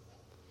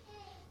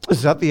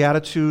 Is that the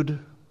attitude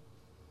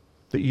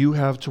that you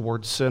have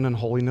towards sin and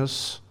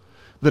holiness?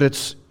 That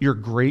it's your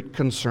great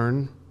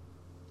concern?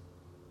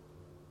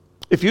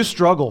 if you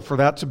struggle for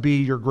that to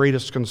be your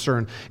greatest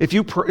concern, if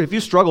you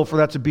struggle for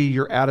that to be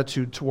your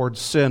attitude towards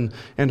sin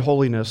and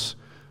holiness,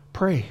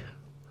 pray.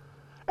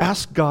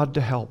 Ask God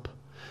to help.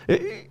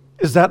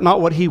 Is that not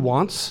what He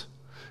wants?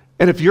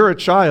 And if you're a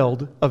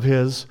child of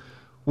His,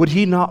 would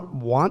He not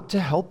want to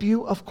help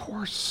you? Of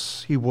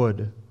course He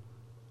would.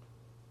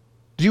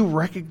 Do you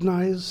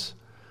recognize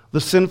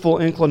the sinful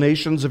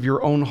inclinations of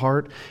your own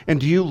heart? And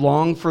do you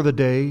long for the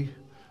day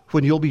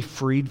when you'll be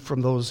freed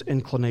from those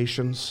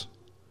inclinations?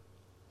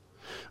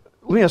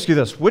 Let me ask you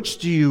this. Which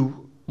do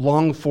you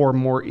long for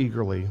more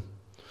eagerly?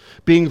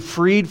 Being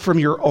freed from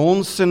your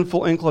own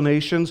sinful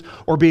inclinations,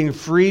 or being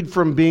freed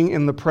from being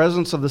in the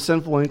presence of the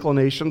sinful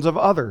inclinations of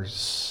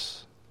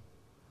others?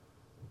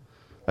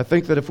 I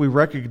think that if we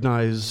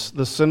recognize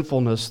the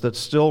sinfulness that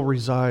still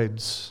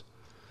resides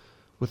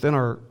within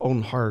our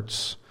own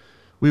hearts,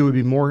 we would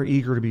be more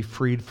eager to be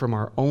freed from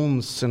our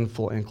own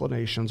sinful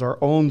inclinations, our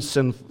own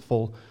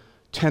sinful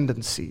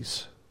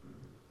tendencies.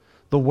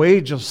 The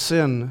wage of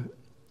sin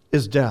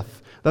is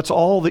death. That's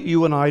all that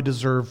you and I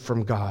deserve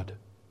from God.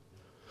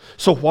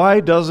 So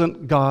why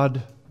doesn't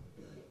God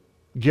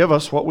give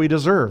us what we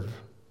deserve?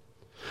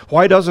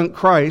 Why doesn't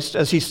Christ,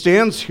 as He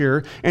stands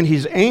here and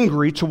He's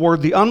angry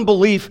toward the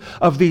unbelief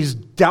of these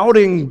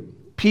doubting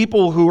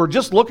people who are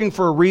just looking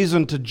for a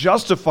reason to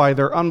justify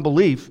their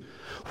unbelief,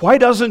 why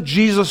doesn't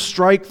Jesus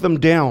strike them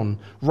down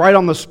right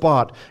on the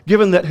spot,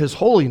 given that His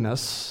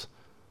holiness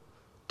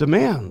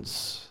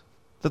demands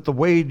that the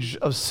wage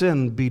of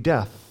sin be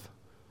death?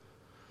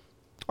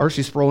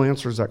 R.C. Sproul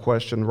answers that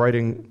question,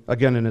 writing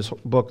again in his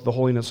book, The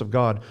Holiness of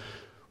God.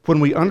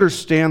 When we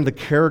understand the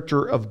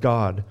character of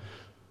God,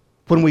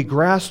 when we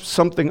grasp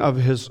something of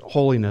His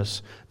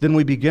holiness, then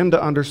we begin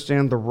to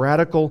understand the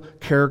radical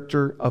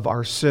character of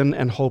our sin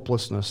and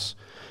hopelessness.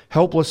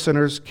 Helpless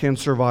sinners can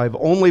survive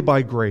only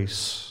by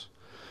grace.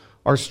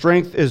 Our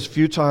strength is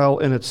futile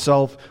in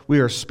itself. We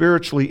are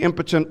spiritually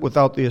impotent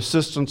without the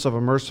assistance of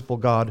a merciful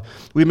God.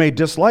 We may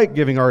dislike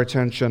giving our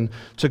attention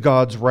to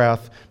God's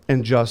wrath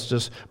and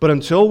justice, but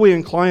until we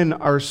incline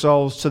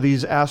ourselves to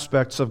these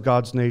aspects of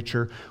God's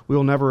nature, we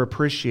will never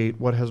appreciate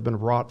what has been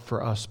wrought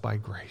for us by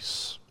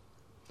grace.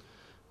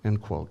 End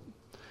quote.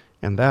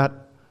 And that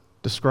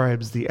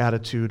describes the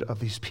attitude of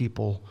these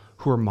people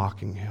who are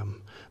mocking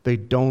Him. They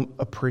don't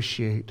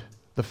appreciate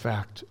the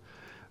fact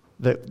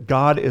that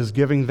God is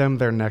giving them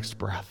their next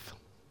breath.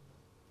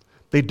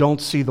 They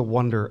don't see the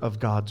wonder of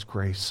God's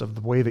grace, of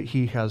the way that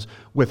He has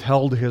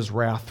withheld His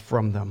wrath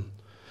from them.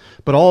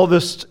 But all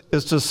this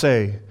is to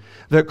say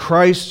that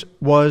Christ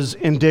was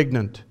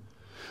indignant,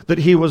 that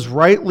He was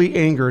rightly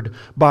angered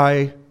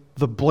by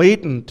the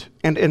blatant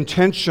and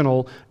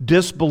intentional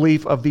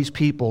disbelief of these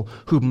people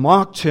who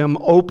mocked Him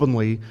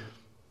openly,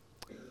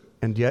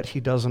 and yet He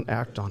doesn't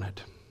act on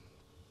it.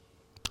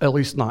 At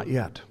least not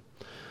yet.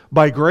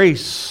 By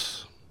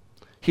grace,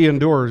 He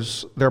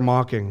endures their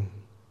mocking.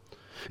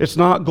 It's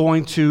not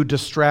going to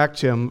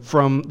distract Him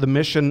from the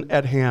mission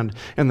at hand.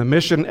 And the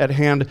mission at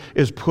hand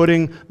is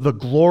putting the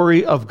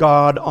glory of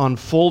God on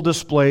full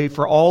display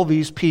for all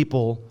these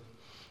people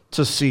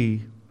to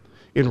see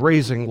in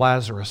raising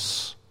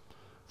Lazarus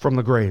from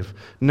the grave.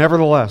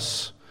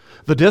 Nevertheless,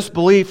 the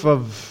disbelief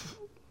of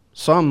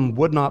some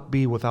would not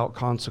be without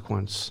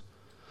consequence.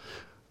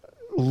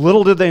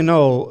 Little did they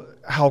know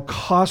how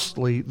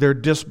costly their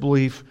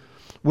disbelief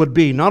would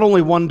be, not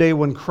only one day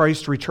when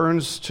Christ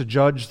returns to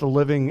judge the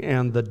living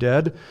and the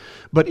dead,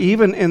 but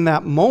even in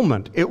that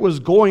moment, it was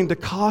going to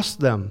cost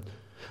them.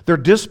 Their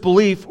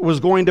disbelief was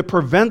going to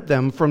prevent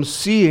them from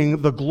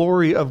seeing the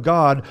glory of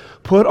God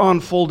put on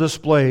full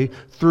display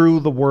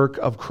through the work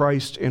of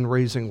Christ in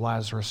raising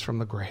Lazarus from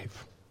the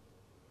grave.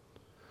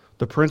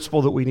 The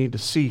principle that we need to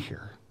see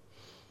here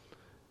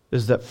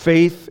is that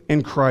faith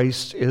in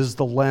Christ is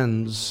the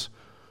lens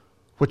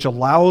which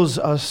allows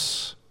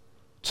us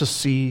to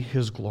see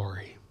His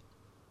glory.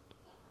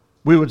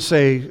 We would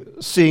say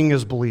seeing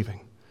is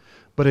believing,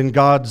 but in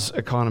God's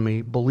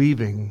economy,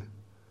 believing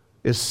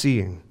is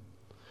seeing.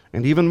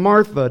 And even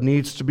Martha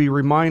needs to be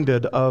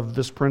reminded of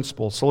this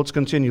principle. So let's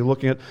continue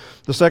looking at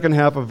the second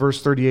half of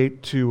verse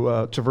 38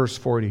 to verse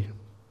 40.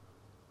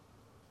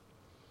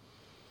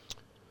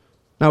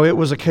 Now it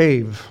was a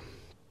cave,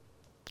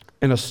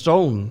 and a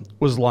stone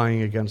was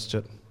lying against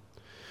it.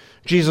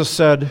 Jesus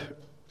said,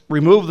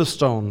 "Remove the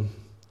stone."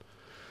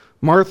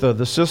 Martha,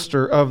 the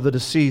sister of the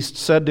deceased,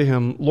 said to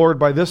Him, "Lord,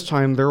 by this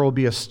time there will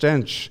be a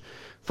stench,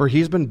 for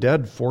he's been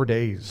dead 4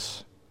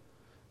 days."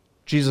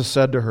 Jesus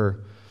said to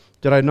her,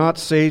 "Did I not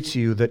say to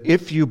you that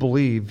if you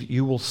believe,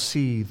 you will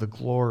see the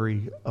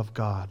glory of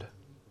God?"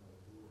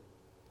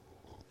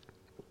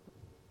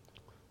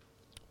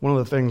 One of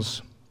the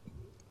things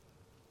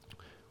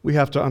we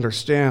have to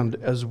understand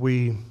as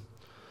we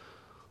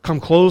come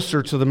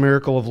closer to the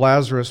miracle of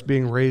Lazarus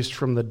being raised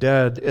from the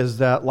dead is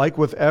that, like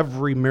with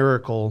every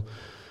miracle,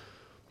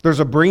 there's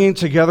a bringing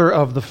together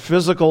of the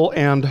physical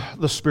and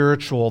the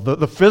spiritual.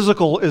 The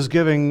physical is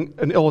giving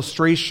an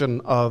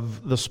illustration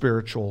of the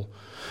spiritual.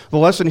 The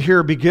lesson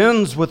here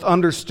begins with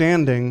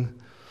understanding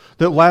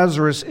that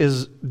Lazarus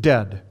is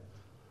dead.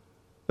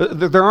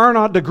 There are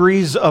not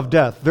degrees of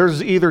death.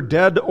 There's either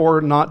dead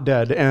or not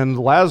dead, and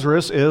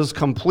Lazarus is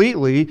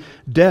completely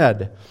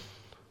dead.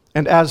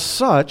 And as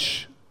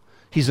such,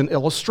 he's an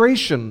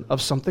illustration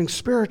of something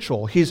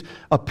spiritual. He's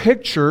a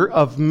picture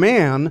of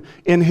man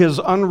in his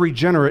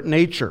unregenerate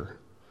nature.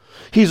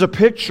 He's a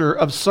picture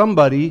of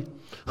somebody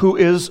who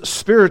is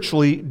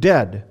spiritually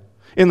dead.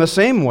 In the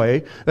same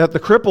way that the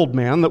crippled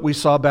man that we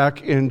saw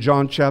back in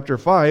John chapter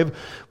 5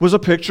 was a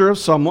picture of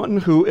someone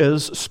who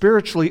is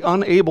spiritually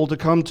unable to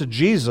come to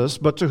Jesus,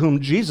 but to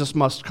whom Jesus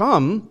must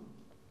come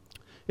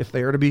if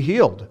they are to be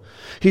healed.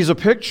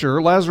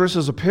 Lazarus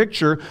is a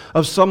picture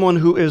of someone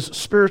who is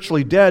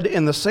spiritually dead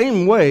in the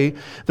same way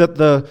that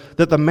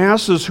the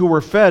masses who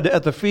were fed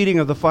at the feeding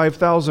of the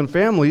 5,000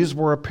 families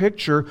were a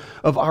picture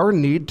of our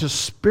need to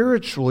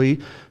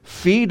spiritually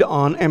feed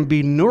on and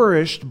be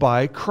nourished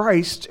by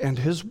Christ and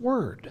His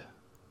Word.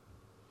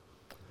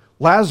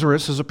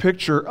 Lazarus is a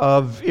picture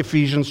of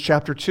Ephesians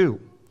chapter 2.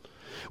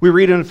 We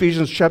read in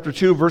Ephesians chapter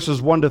 2,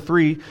 verses 1 to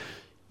 3,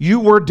 you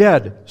were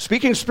dead,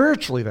 speaking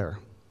spiritually there.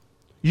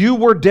 You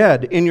were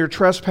dead in your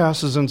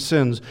trespasses and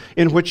sins,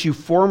 in which you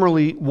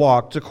formerly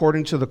walked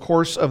according to the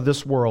course of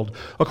this world,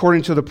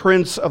 according to the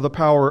prince of the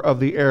power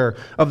of the air,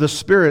 of the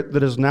spirit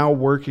that is now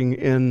working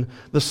in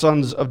the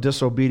sons of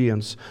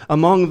disobedience.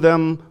 Among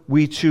them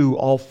we too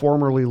all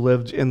formerly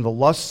lived in the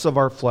lusts of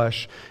our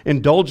flesh,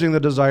 indulging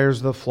the desires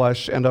of the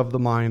flesh and of the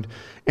mind,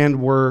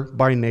 and were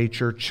by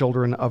nature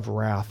children of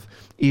wrath,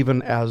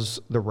 even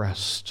as the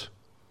rest.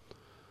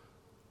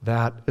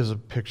 That is a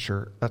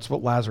picture. That's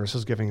what Lazarus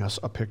is giving us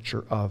a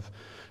picture of.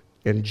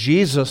 And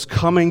Jesus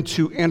coming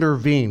to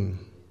intervene,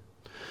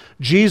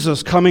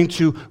 Jesus coming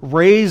to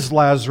raise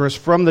Lazarus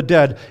from the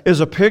dead, is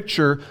a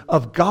picture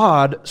of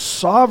God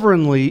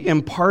sovereignly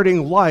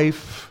imparting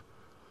life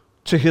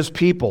to His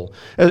people.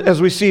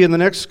 As we see in the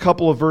next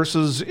couple of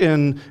verses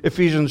in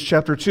Ephesians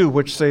chapter 2,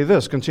 which say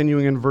this,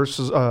 continuing in verse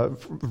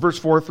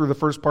 4 through the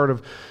first part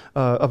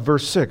of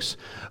verse 6.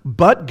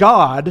 But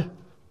God...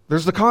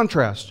 There's the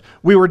contrast.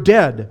 We were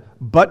dead,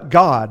 but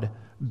God,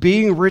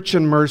 being rich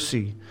in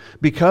mercy,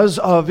 because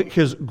of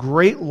His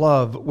great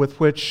love with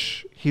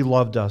which He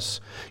loved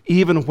us,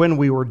 even when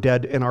we were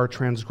dead in our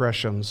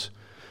transgressions,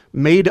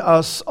 made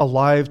us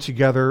alive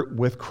together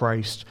with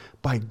Christ.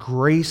 By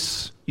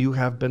grace you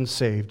have been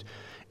saved,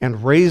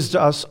 and raised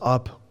us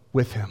up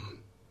with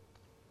Him.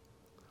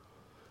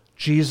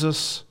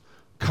 Jesus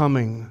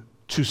coming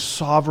to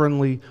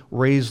sovereignly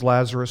raise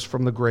Lazarus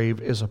from the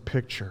grave is a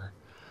picture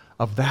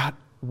of that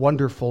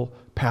wonderful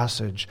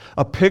passage,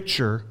 a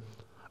picture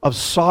of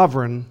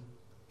sovereign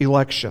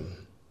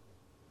election.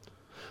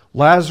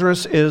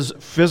 Lazarus is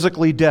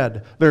physically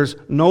dead. There's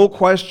no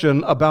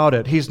question about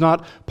it. He's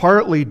not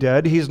partly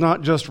dead. He's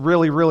not just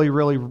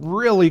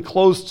really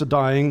close to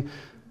dying.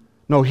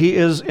 No, he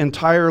is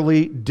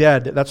entirely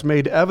dead. That's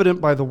made evident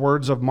by the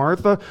words of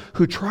Martha,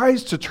 who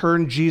tries to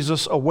turn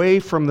Jesus away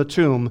from the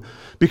tomb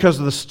because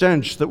of the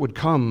stench that would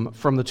come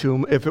from the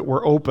tomb if it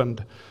were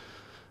opened.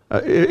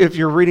 If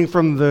you're reading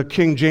from the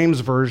King James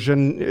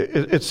Version,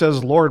 it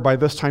says, Lord, by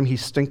this time he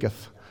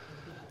stinketh.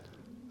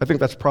 I think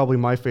that's probably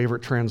my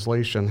favorite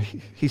translation.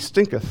 He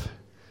stinketh.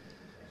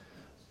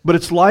 But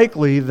it's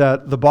likely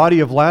that the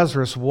body of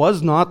Lazarus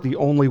was not the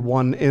only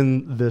one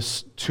in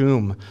this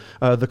tomb.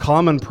 The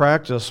common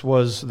practice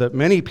was that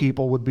many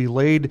people would be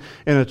laid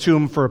in a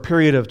tomb for a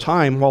period of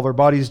time while their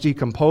bodies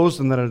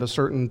decomposed, and then at a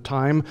certain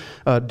time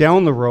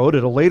down the road,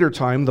 at a later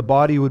time, the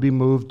body would be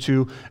moved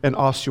to an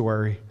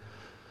ossuary.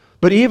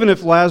 But even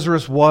if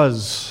Lazarus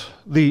was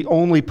the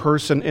only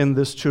person in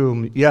this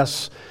tomb,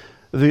 yes,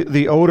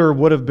 the odor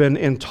would have been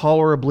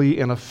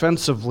intolerably and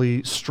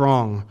offensively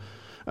strong.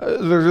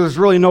 There's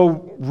really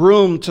no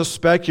room to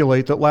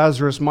speculate that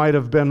Lazarus might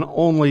have been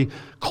only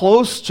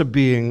close to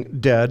being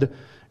dead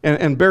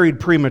and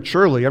buried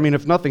prematurely. I mean,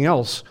 if nothing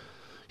else,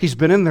 he's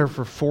been in there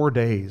for 4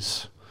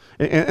 days.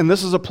 And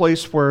this is a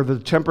place where the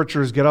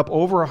temperatures get up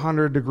over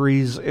 100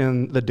 degrees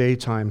in the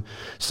daytime.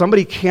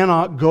 Somebody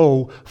cannot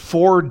go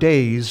 4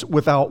 days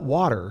without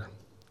water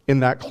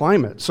in that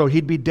climate. So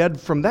he'd be dead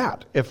from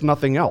that, if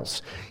nothing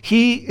else.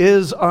 He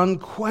is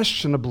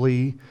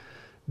unquestionably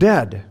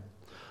dead.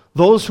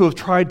 Those who have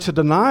tried to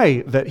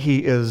deny that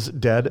he is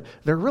dead,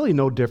 they're really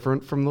no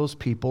different from those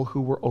people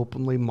who were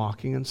openly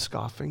mocking and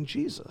scoffing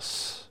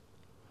Jesus.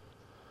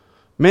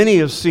 Many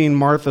have seen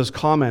Martha's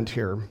comment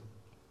here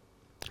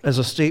as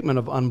a statement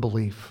of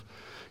unbelief,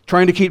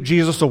 trying to keep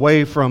Jesus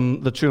away from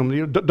the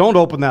tomb. Don't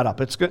open that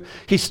up. It's good.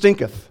 He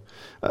stinketh.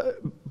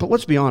 But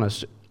let's be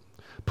honest.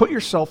 Put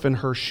yourself in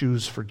her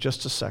shoes for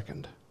just a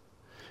second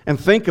and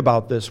think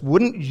about this.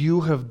 Wouldn't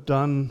you have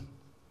done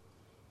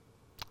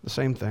the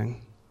same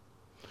thing?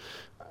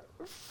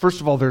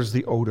 First of all, there's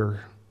the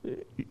odor.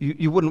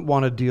 You wouldn't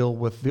want to deal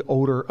with the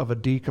odor of a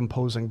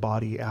decomposing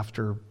body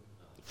after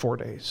 4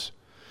 days.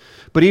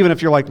 But even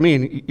if you're like me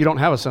and you don't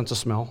have a sense of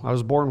smell, I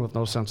was born with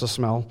no sense of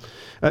smell,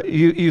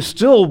 you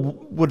still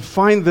would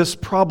find this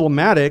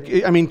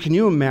problematic. I mean, can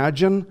you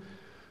imagine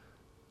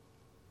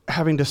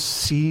having to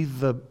see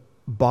the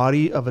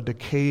body of a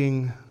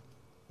decaying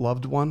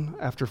loved one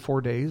after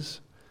 4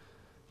 days?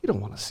 You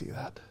don't want to see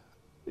that.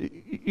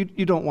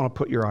 You don't want to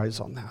put your eyes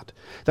on that.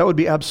 That would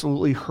be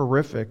absolutely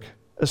horrific,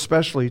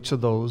 especially to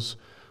those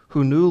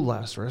who knew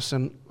Lazarus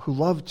and who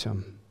loved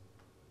him.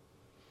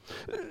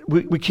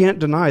 We can't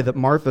deny that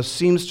Martha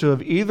seems to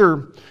have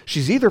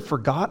she's either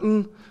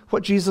forgotten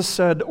what Jesus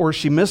said or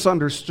she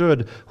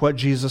misunderstood what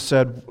Jesus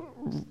said,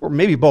 or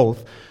maybe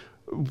both,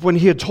 when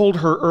he had told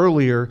her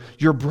earlier,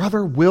 your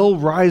brother will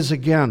rise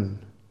again.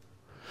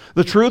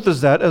 The truth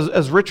is that,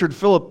 as Richard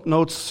Philip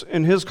notes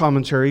in his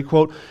commentary,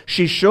 quote,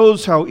 she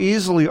shows how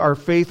easily our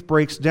faith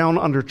breaks down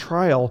under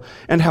trial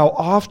and how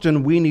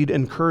often we need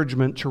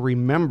encouragement to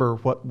remember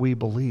what we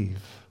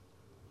believe,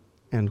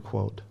 end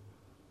quote.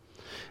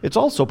 It's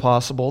also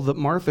possible that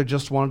Martha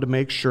just wanted to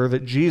make sure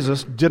that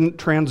Jesus didn't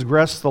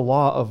transgress the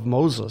law of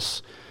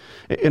Moses.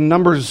 In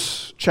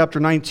Numbers chapter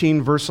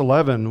 19, verse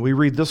 11, we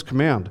read this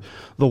command,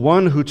 the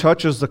one who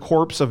touches the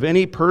corpse of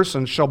any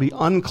person shall be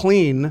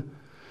unclean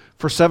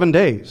for 7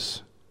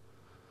 days.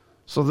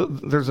 So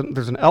there's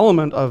an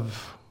element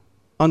of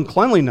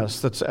uncleanliness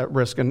that's at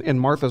risk in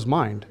Martha's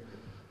mind.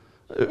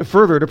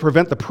 Further, to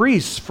prevent the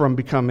priests from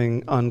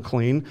becoming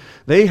unclean,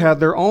 they had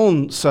their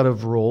own set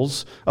of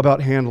rules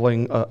about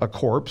handling a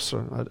corpse,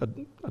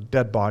 a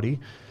dead body.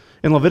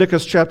 In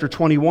Leviticus chapter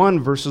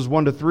 21, verses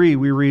 1 to 3,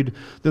 we read,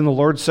 then the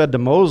Lord said to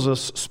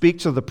Moses, speak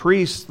to the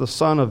priests, the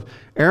son of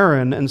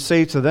Aaron, and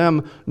say to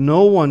them,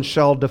 no one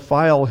shall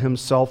defile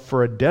himself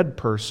for a dead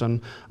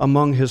person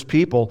among his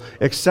people,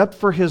 except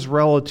for his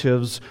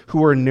relatives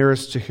who are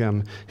nearest to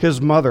him, his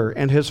mother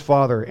and his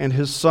father and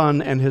his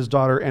son and his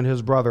daughter and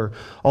his brother,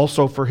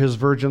 also for his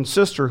virgin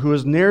sister who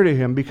is near to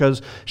him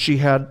because she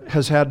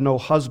has had no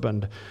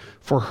husband.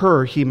 For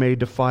her he may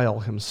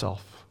defile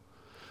himself.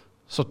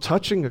 So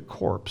touching a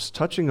corpse,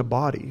 touching a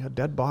body, a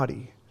dead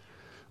body,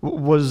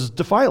 was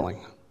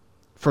defiling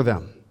for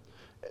them.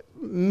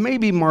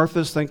 Maybe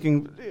Martha's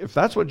thinking, if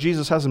that's what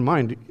Jesus has in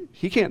mind,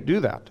 he can't do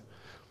that.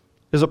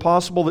 Is it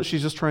possible that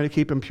she's just trying to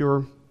keep him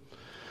pure?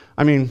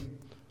 I mean,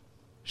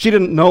 she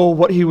didn't know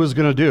what he was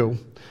going to do,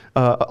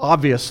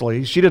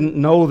 obviously. She didn't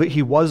know that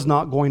he was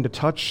not going to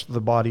touch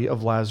the body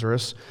of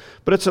Lazarus,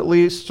 but it's at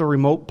least a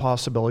remote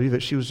possibility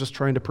that she was just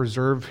trying to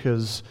preserve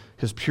his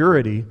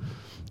purity,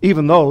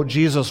 even though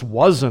Jesus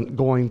wasn't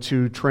going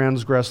to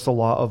transgress the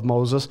law of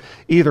Moses.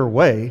 Either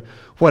way,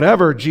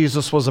 whatever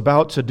Jesus was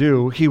about to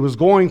do, he was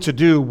going to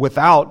do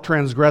without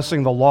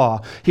transgressing the law.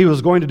 He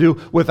was going to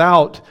do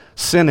without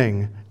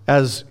sinning,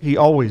 as he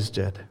always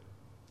did.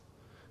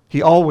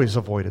 He always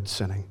avoided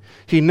sinning.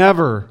 He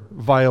never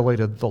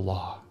violated the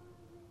law.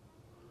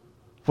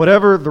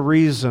 Whatever the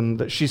reason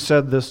that she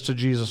said this to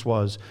Jesus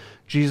was,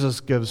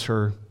 Jesus gives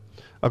her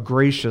a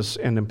gracious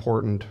and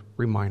important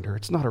reminder.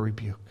 It's not a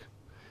rebuke.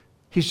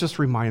 He's just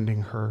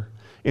reminding her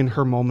in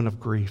her moment of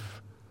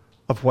grief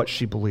of what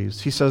she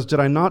believes. He says, did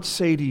I not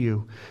say to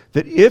you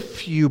that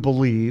if you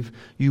believe,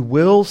 you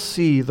will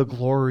see the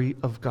glory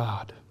of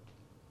God?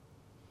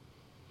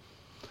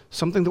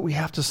 Something that we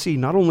have to see,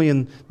 not only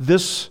in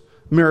this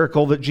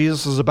miracle that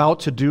Jesus is about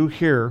to do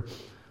here,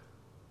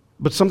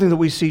 but something that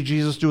we see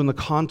Jesus do in the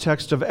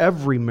context of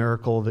every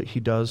miracle that he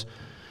does,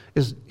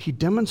 is he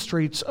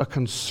demonstrates a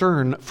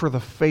concern for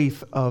the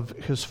faith of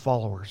his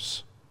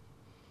followers.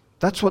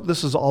 That's what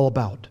this is all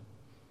about.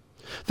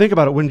 Think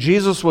about it. When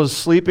Jesus was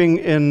sleeping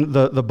in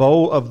the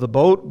bow of the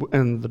boat,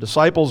 and the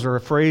disciples are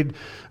afraid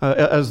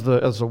as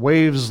the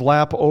waves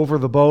lap over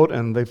the boat,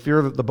 and they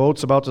fear that the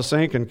boat's about to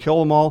sink and kill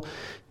them all,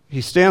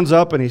 he stands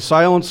up and he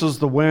silences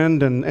the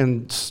wind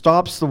and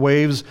stops the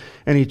waves,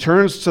 and he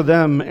turns to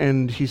them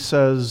and he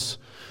says,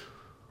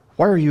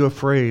 why are you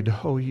afraid,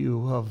 O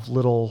you of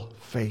little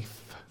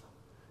faith?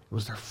 It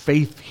was their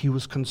faith he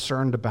was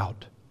concerned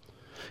about.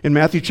 In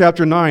Matthew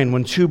chapter 9,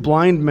 when two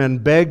blind men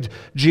begged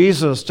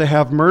Jesus to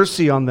have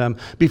mercy on them,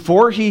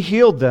 before he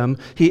healed them,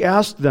 he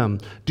asked them,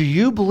 do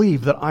you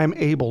believe that I'm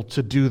able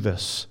to do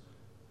this?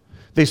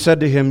 They said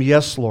to him,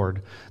 yes,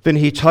 Lord. Then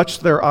he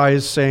touched their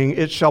eyes, saying,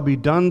 it shall be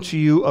done to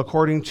you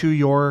according to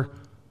your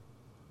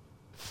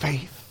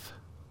faith.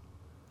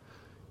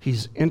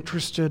 He's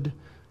interested,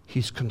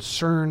 he's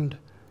concerned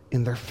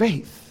in their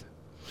faith.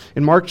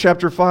 In Mark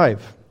chapter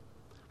 5,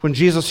 when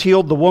Jesus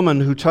healed the woman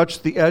who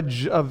touched the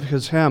edge of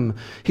his hem,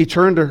 he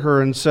turned to her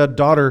and said,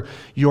 daughter,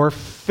 your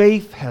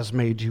faith has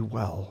made you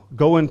well.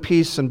 Go in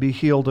peace and be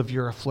healed of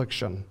your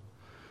affliction.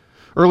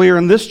 Earlier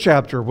in this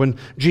chapter, when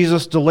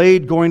Jesus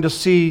delayed going to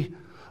see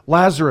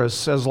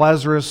Lazarus as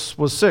Lazarus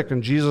was sick,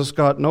 and Jesus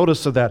got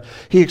notice of that,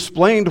 he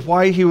explained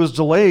why he was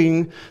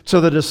delaying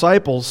to the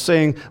disciples,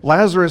 saying,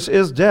 Lazarus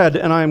is dead,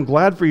 and I am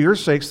glad for your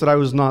sakes that I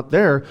was not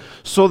there,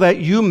 so that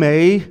you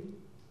may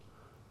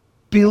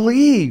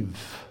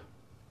believe.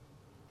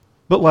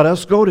 But let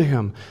us go to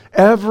him.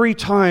 Every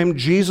time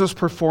Jesus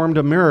performed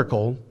a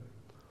miracle,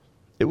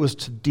 it was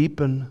to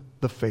deepen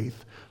the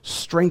faith,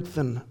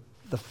 strengthen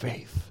the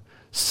faith,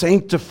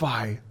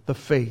 sanctify the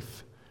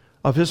faith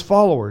of his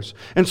followers.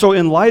 And so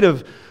in light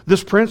of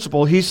this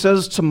principle, he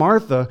says to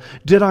Martha,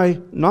 did I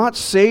not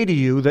say to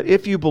you that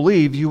if you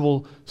believe, you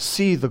will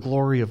see the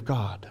glory of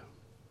God?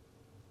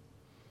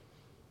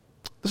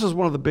 This is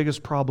one of the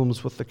biggest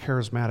problems with the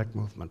charismatic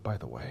movement, by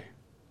the way.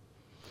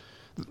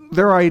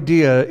 Their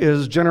idea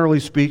is, generally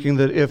speaking,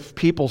 that if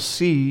people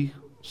see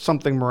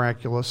something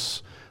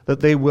miraculous,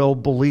 that they will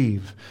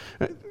believe.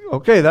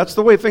 Okay, that's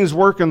the way things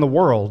work in the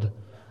world.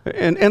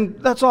 And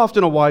that's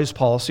often a wise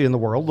policy in the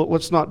world.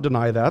 Let's not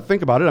deny that.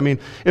 Think about it. I mean,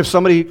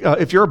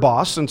 if you're a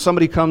boss and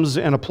somebody comes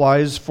and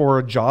applies for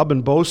a job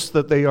and boasts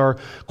that they are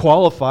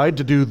qualified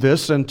to do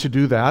this and to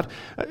do that,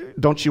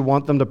 don't you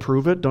want them to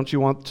prove it? Don't you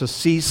want to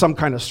see some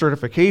kind of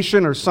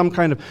certification or some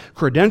kind of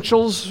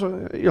credentials?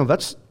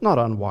 That's not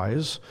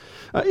unwise.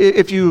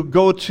 If you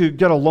go to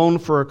get a loan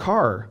for a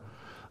car,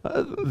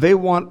 they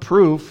want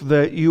proof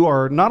that you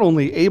are not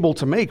only able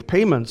to make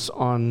payments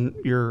on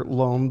your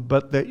loan,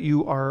 but that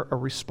you are a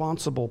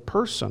responsible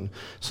person.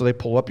 So they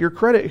pull up your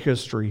credit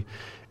history,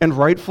 and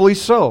rightfully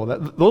so.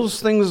 Those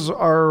things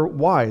are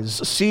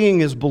wise.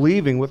 Seeing is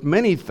believing with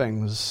many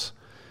things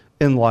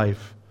in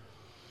life.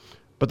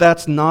 But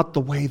that's not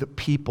the way that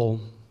people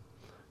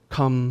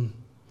come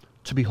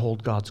to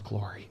behold God's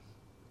glory.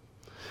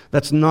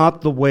 That's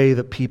not the way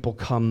that people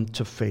come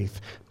to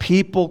faith.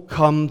 People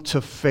come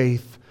to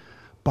faith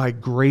by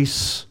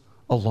grace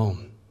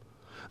alone.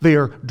 They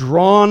are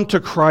drawn to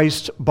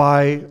Christ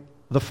by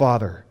the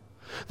Father.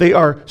 They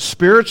are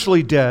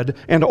spiritually dead,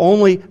 and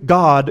only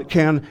God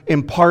can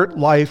impart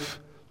life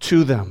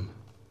to them.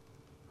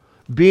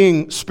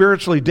 Being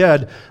spiritually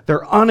dead,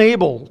 they're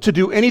unable to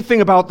do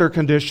anything about their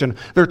condition.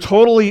 They're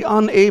totally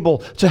unable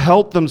to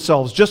help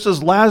themselves, just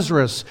as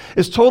Lazarus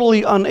is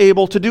totally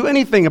unable to do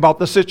anything about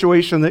the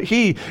situation that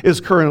he is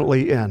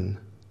currently in.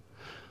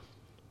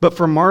 But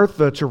for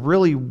Martha to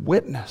really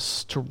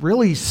witness, to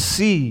really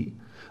see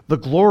the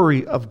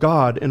glory of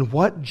God and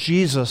what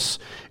Jesus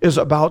is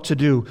about to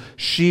do,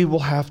 she will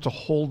have to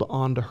hold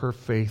on to her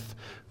faith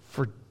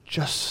for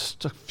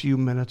just a few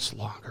minutes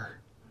longer.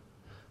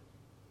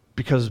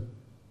 Because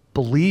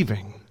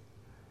believing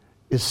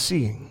is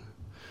seeing.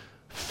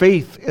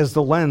 Faith is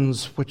the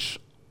lens which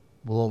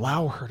will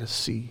allow her to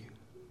see.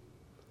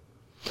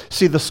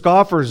 See, the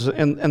scoffers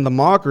and the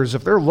mockers,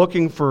 if they're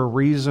looking for a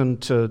reason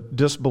to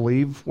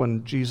disbelieve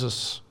when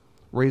Jesus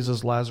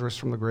raises Lazarus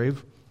from the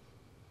grave,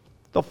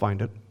 they'll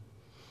find it.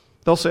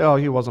 They'll say, oh,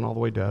 he wasn't all the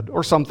way dead,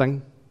 or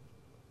something.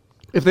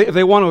 If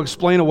they want to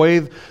explain away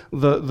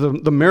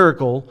the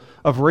miracle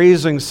of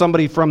raising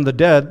somebody from the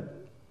dead,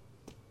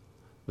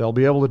 they'll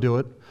be able to do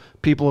it.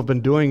 People have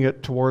been doing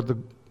it toward the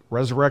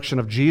resurrection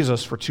of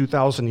Jesus for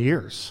 2,000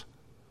 years.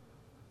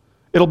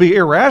 It'll be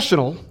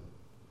irrational.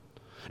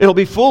 It'll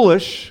be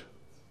foolish,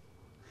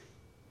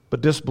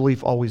 but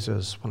disbelief always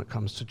is when it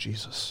comes to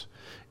Jesus.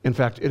 In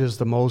fact, it is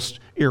the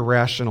most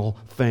irrational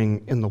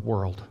thing in the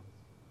world.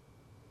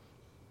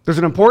 There's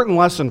an important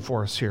lesson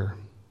for us here,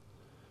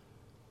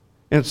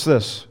 and it's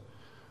this.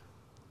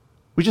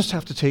 We just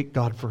have to take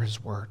God for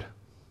His word.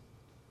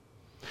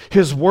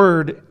 His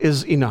word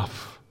is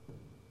enough.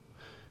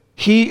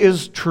 He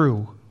is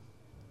true.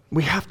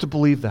 We have to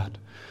believe that.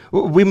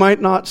 We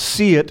might not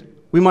see it,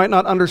 we might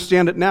not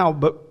understand it now,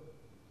 but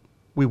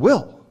we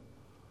will.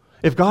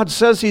 If God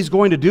says He's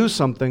going to do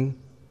something,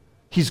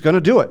 He's going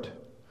to do it.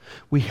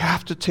 We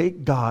have to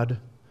take God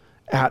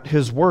at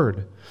His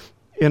word.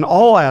 In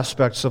all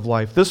aspects of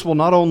life, this will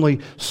not only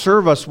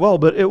serve us well,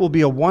 but it will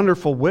be a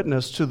wonderful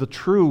witness to the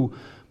true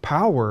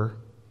power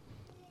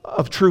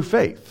of true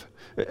faith.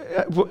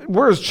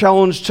 We're as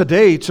challenged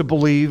today to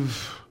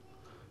believe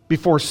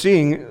before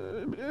seeing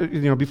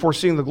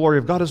the glory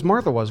of God as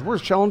Martha was. We're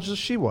as challenged as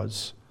she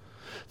was.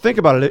 Think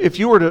about it. If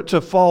you were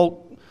to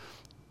fall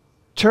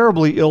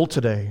terribly ill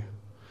today,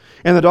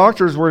 and the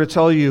doctors were to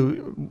tell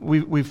you,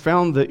 we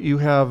found that you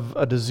have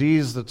a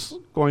disease that's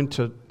going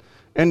to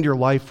end your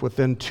life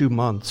within 2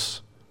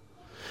 months,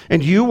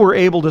 and you were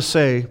able to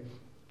say,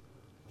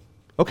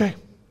 okay,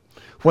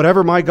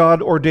 whatever my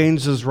God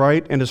ordains is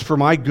right and is for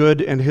my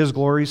good and His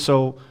glory,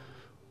 so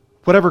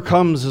whatever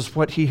comes is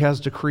what He has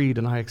decreed,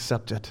 and I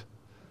accept it.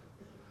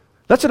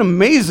 That's an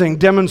amazing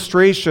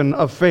demonstration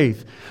of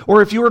faith.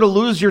 Or if you were to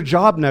lose your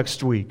job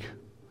next week,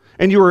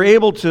 and you were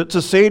able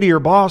to say to your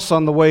boss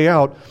on the way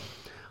out,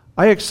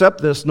 I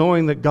accept this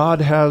knowing that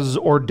God has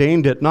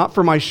ordained it, not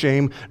for my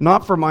shame,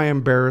 not for my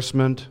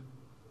embarrassment,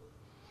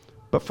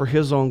 but for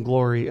His own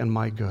glory and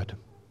my good.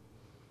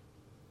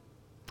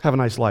 Have a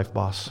nice life,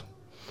 boss.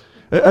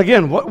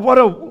 Again, what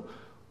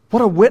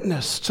a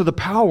witness to the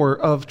power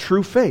of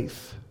true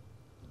faith.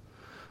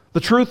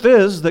 The truth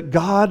is that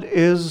God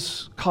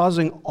is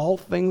causing all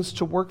things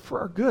to work for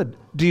our good.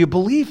 Do you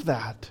believe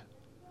that?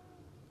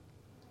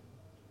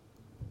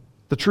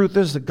 The truth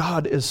is that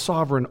God is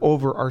sovereign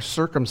over our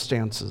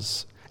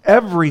circumstances,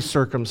 every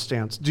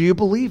circumstance. Do you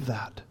believe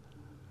that?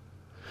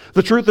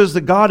 The truth is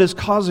that God is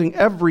causing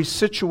every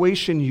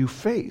situation you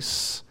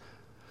face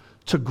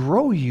to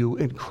grow you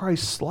in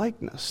Christ's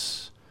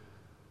likeness.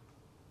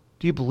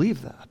 Do you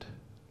believe that?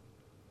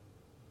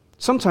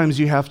 Sometimes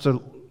you have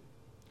to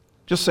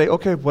just say,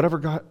 okay,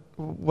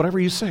 whatever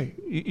you say.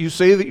 You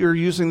say that you're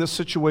using this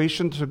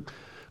situation to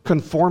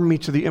conform me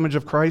to the image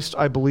of Christ.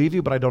 I believe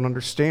you, but I don't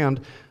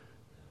understand.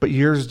 But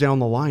years down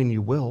the line,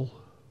 you will.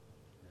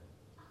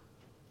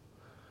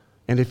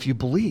 And if you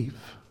believe,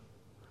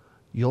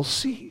 you'll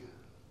see.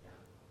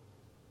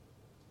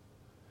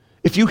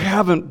 If you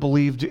haven't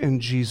believed in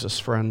Jesus,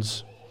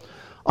 friends,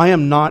 I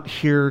am not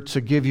here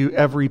to give you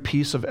every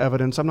piece of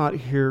evidence. I'm not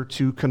here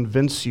to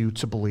convince you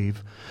to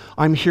believe.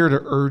 I'm here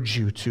to urge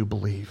you to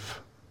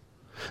believe.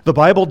 The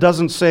Bible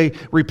doesn't say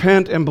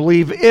repent and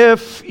believe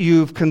if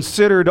you've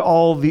considered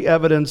all the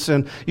evidence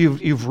and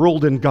you've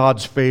ruled in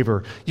God's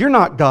favor. You're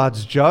not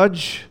God's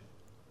judge.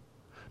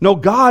 No,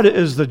 God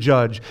is the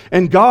judge,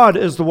 and God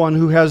is the one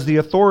who has the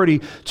authority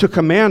to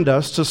command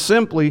us to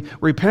simply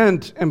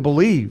repent and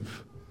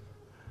believe.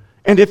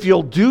 And if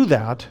you'll do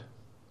that,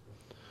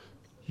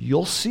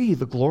 you'll see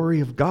the glory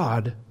of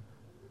God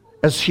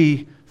as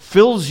He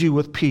fills you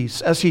with peace,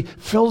 as He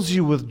fills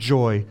you with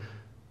joy,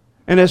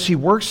 and as He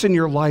works in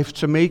your life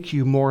to make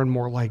you more and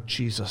more like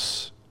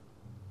Jesus.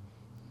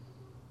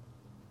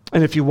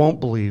 And if you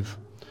won't believe,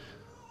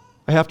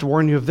 I have to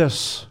warn you of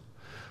this,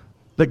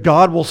 that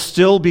God will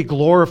still be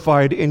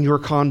glorified in your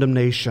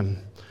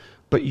condemnation,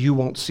 but you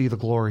won't see the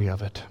glory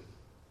of it.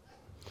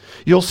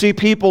 You'll see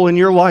people in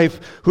your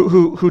life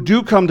who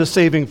do come to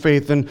saving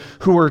faith and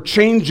who are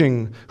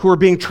changing, who are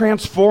being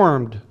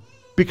transformed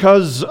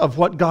because of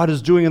what God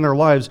is doing in their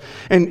lives.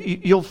 And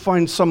you'll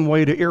find some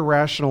way to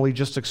irrationally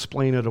just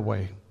explain it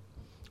away.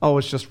 Oh,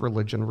 it's just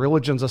religion.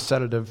 Religion's a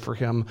sedative for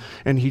him,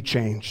 and he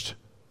changed.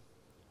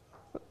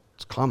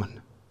 It's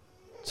common.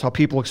 It's how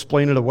people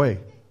explain it away.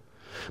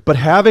 But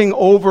having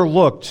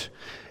overlooked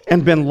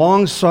and been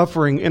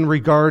long-suffering in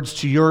regards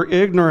to your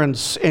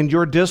ignorance and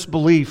your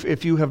disbelief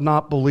if you have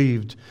not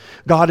believed,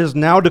 God is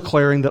now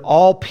declaring that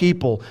all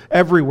people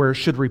everywhere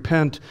should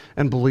repent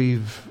and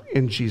believe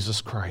in Jesus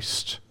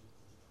Christ.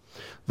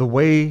 The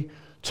way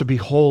to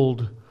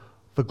behold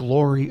the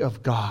glory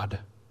of God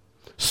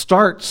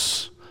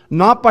starts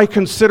not by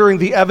considering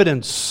the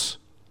evidence,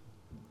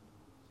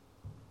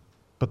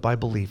 but by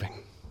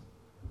believing.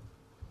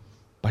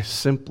 By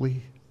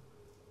simply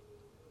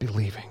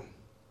believing.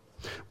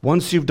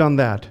 Once you've done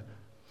that,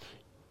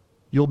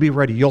 you'll be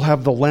ready. You'll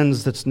have the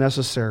lens that's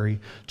necessary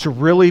to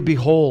really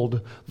behold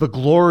the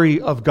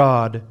glory of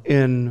God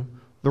in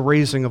the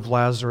raising of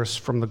Lazarus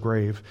from the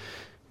grave.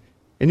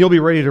 And you'll be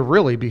ready to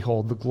really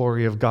behold the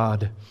glory of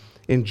God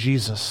in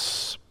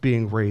Jesus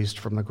being raised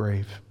from the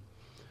grave.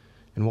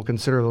 And we'll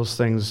consider those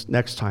things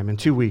next time, in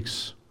 2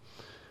 weeks.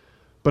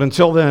 But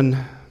until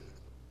then,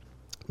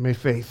 may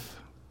faith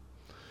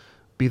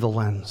be the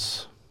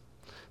lens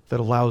that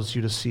allows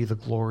you to see the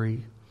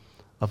glory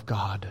of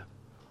God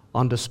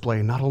on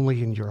display, not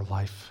only in your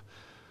life,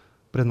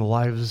 but in the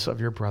lives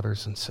of your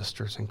brothers and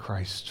sisters in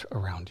Christ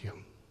around you.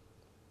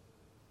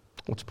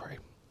 Let's pray.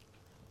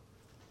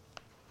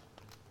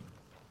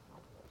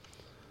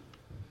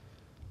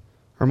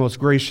 Our most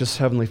gracious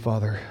Heavenly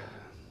Father,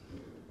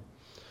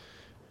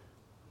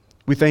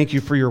 we thank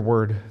you for your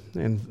word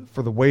and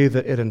for the way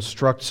that it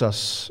instructs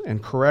us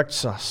and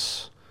corrects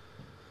us,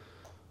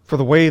 for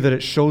the way that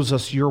it shows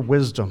us your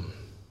wisdom,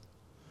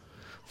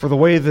 for the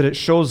way that it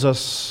shows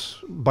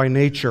us by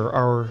nature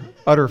our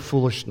utter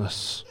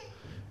foolishness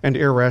and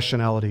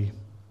irrationality.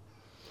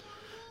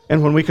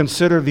 And when we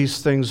consider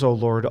these things, O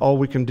Lord, all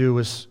we can do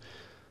is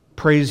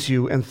praise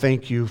you and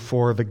thank you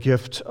for the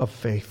gift of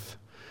faith.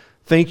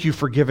 Thank you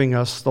for giving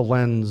us the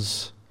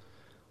lens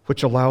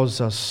which allows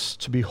us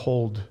to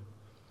behold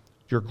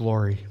your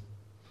glory.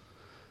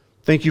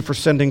 Thank you for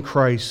sending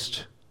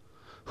Christ,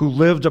 who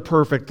lived a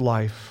perfect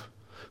life,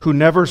 who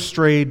never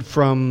strayed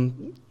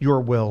from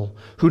your will,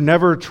 who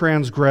never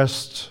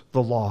transgressed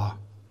the law,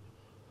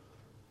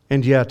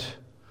 and yet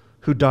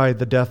who died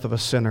the death of a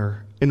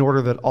sinner in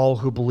order that all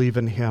who believe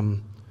in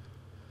him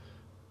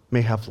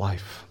may have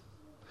life,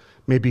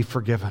 may be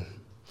forgiven,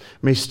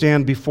 may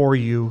stand before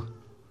you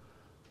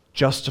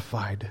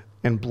justified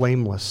and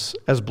blameless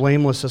as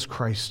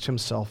Christ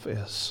himself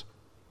is.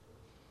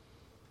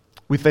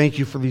 We thank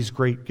you for these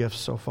great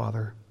gifts, O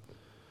Father,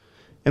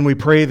 and we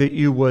pray that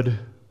you would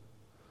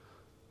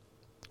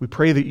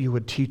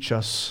teach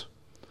us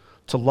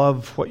to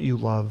love what you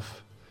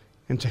love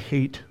and to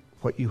hate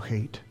what you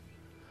hate,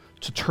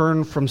 to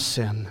turn from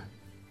sin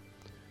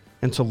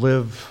and to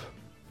live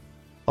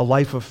a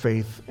life of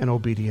faith and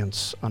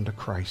obedience unto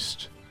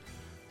Christ,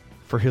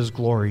 for his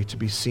glory to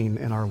be seen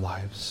in our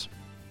lives.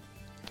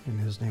 In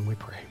his name we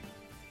pray.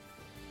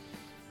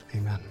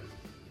 Amen.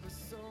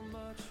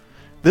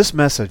 This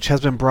message has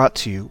been brought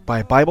to you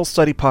by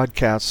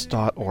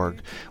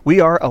BibleStudyPodcasts.org.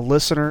 We are a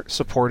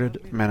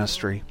listener-supported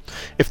ministry.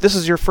 If this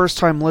is your first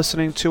time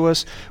listening to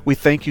us, we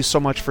thank you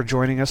so much for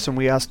joining us, and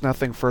we ask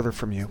nothing further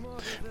from you.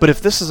 But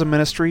if this is a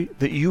ministry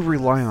that you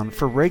rely on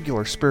for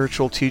regular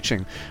spiritual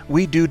teaching,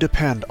 we do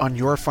depend on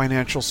your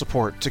financial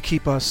support to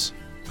keep us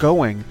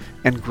going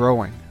and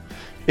growing.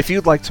 If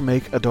you'd like to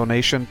make a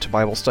donation to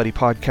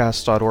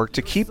BibleStudyPodcasts.org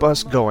to keep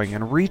us going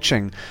and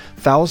reaching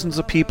thousands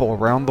of people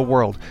around the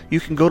world, you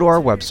can go to our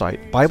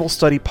website,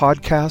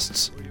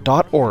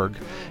 BibleStudyPodcasts.org,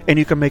 and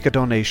you can make a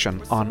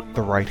donation on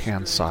the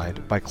right-hand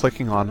side by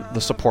clicking on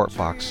the support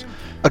box.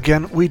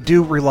 Again, we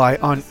do rely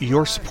on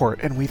your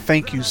support, and we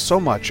thank you so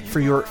much for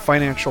your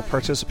financial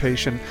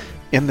participation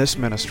in this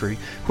ministry,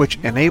 which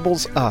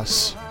enables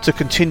us to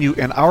continue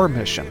in our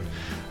mission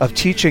of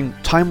teaching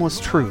timeless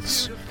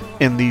truths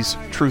in these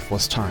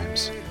truthless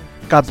times.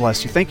 God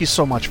bless you. Thank you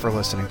so much for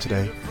listening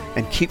today,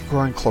 and keep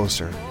growing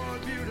closer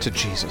to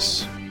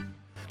Jesus.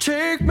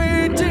 Take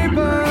me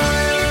deeper.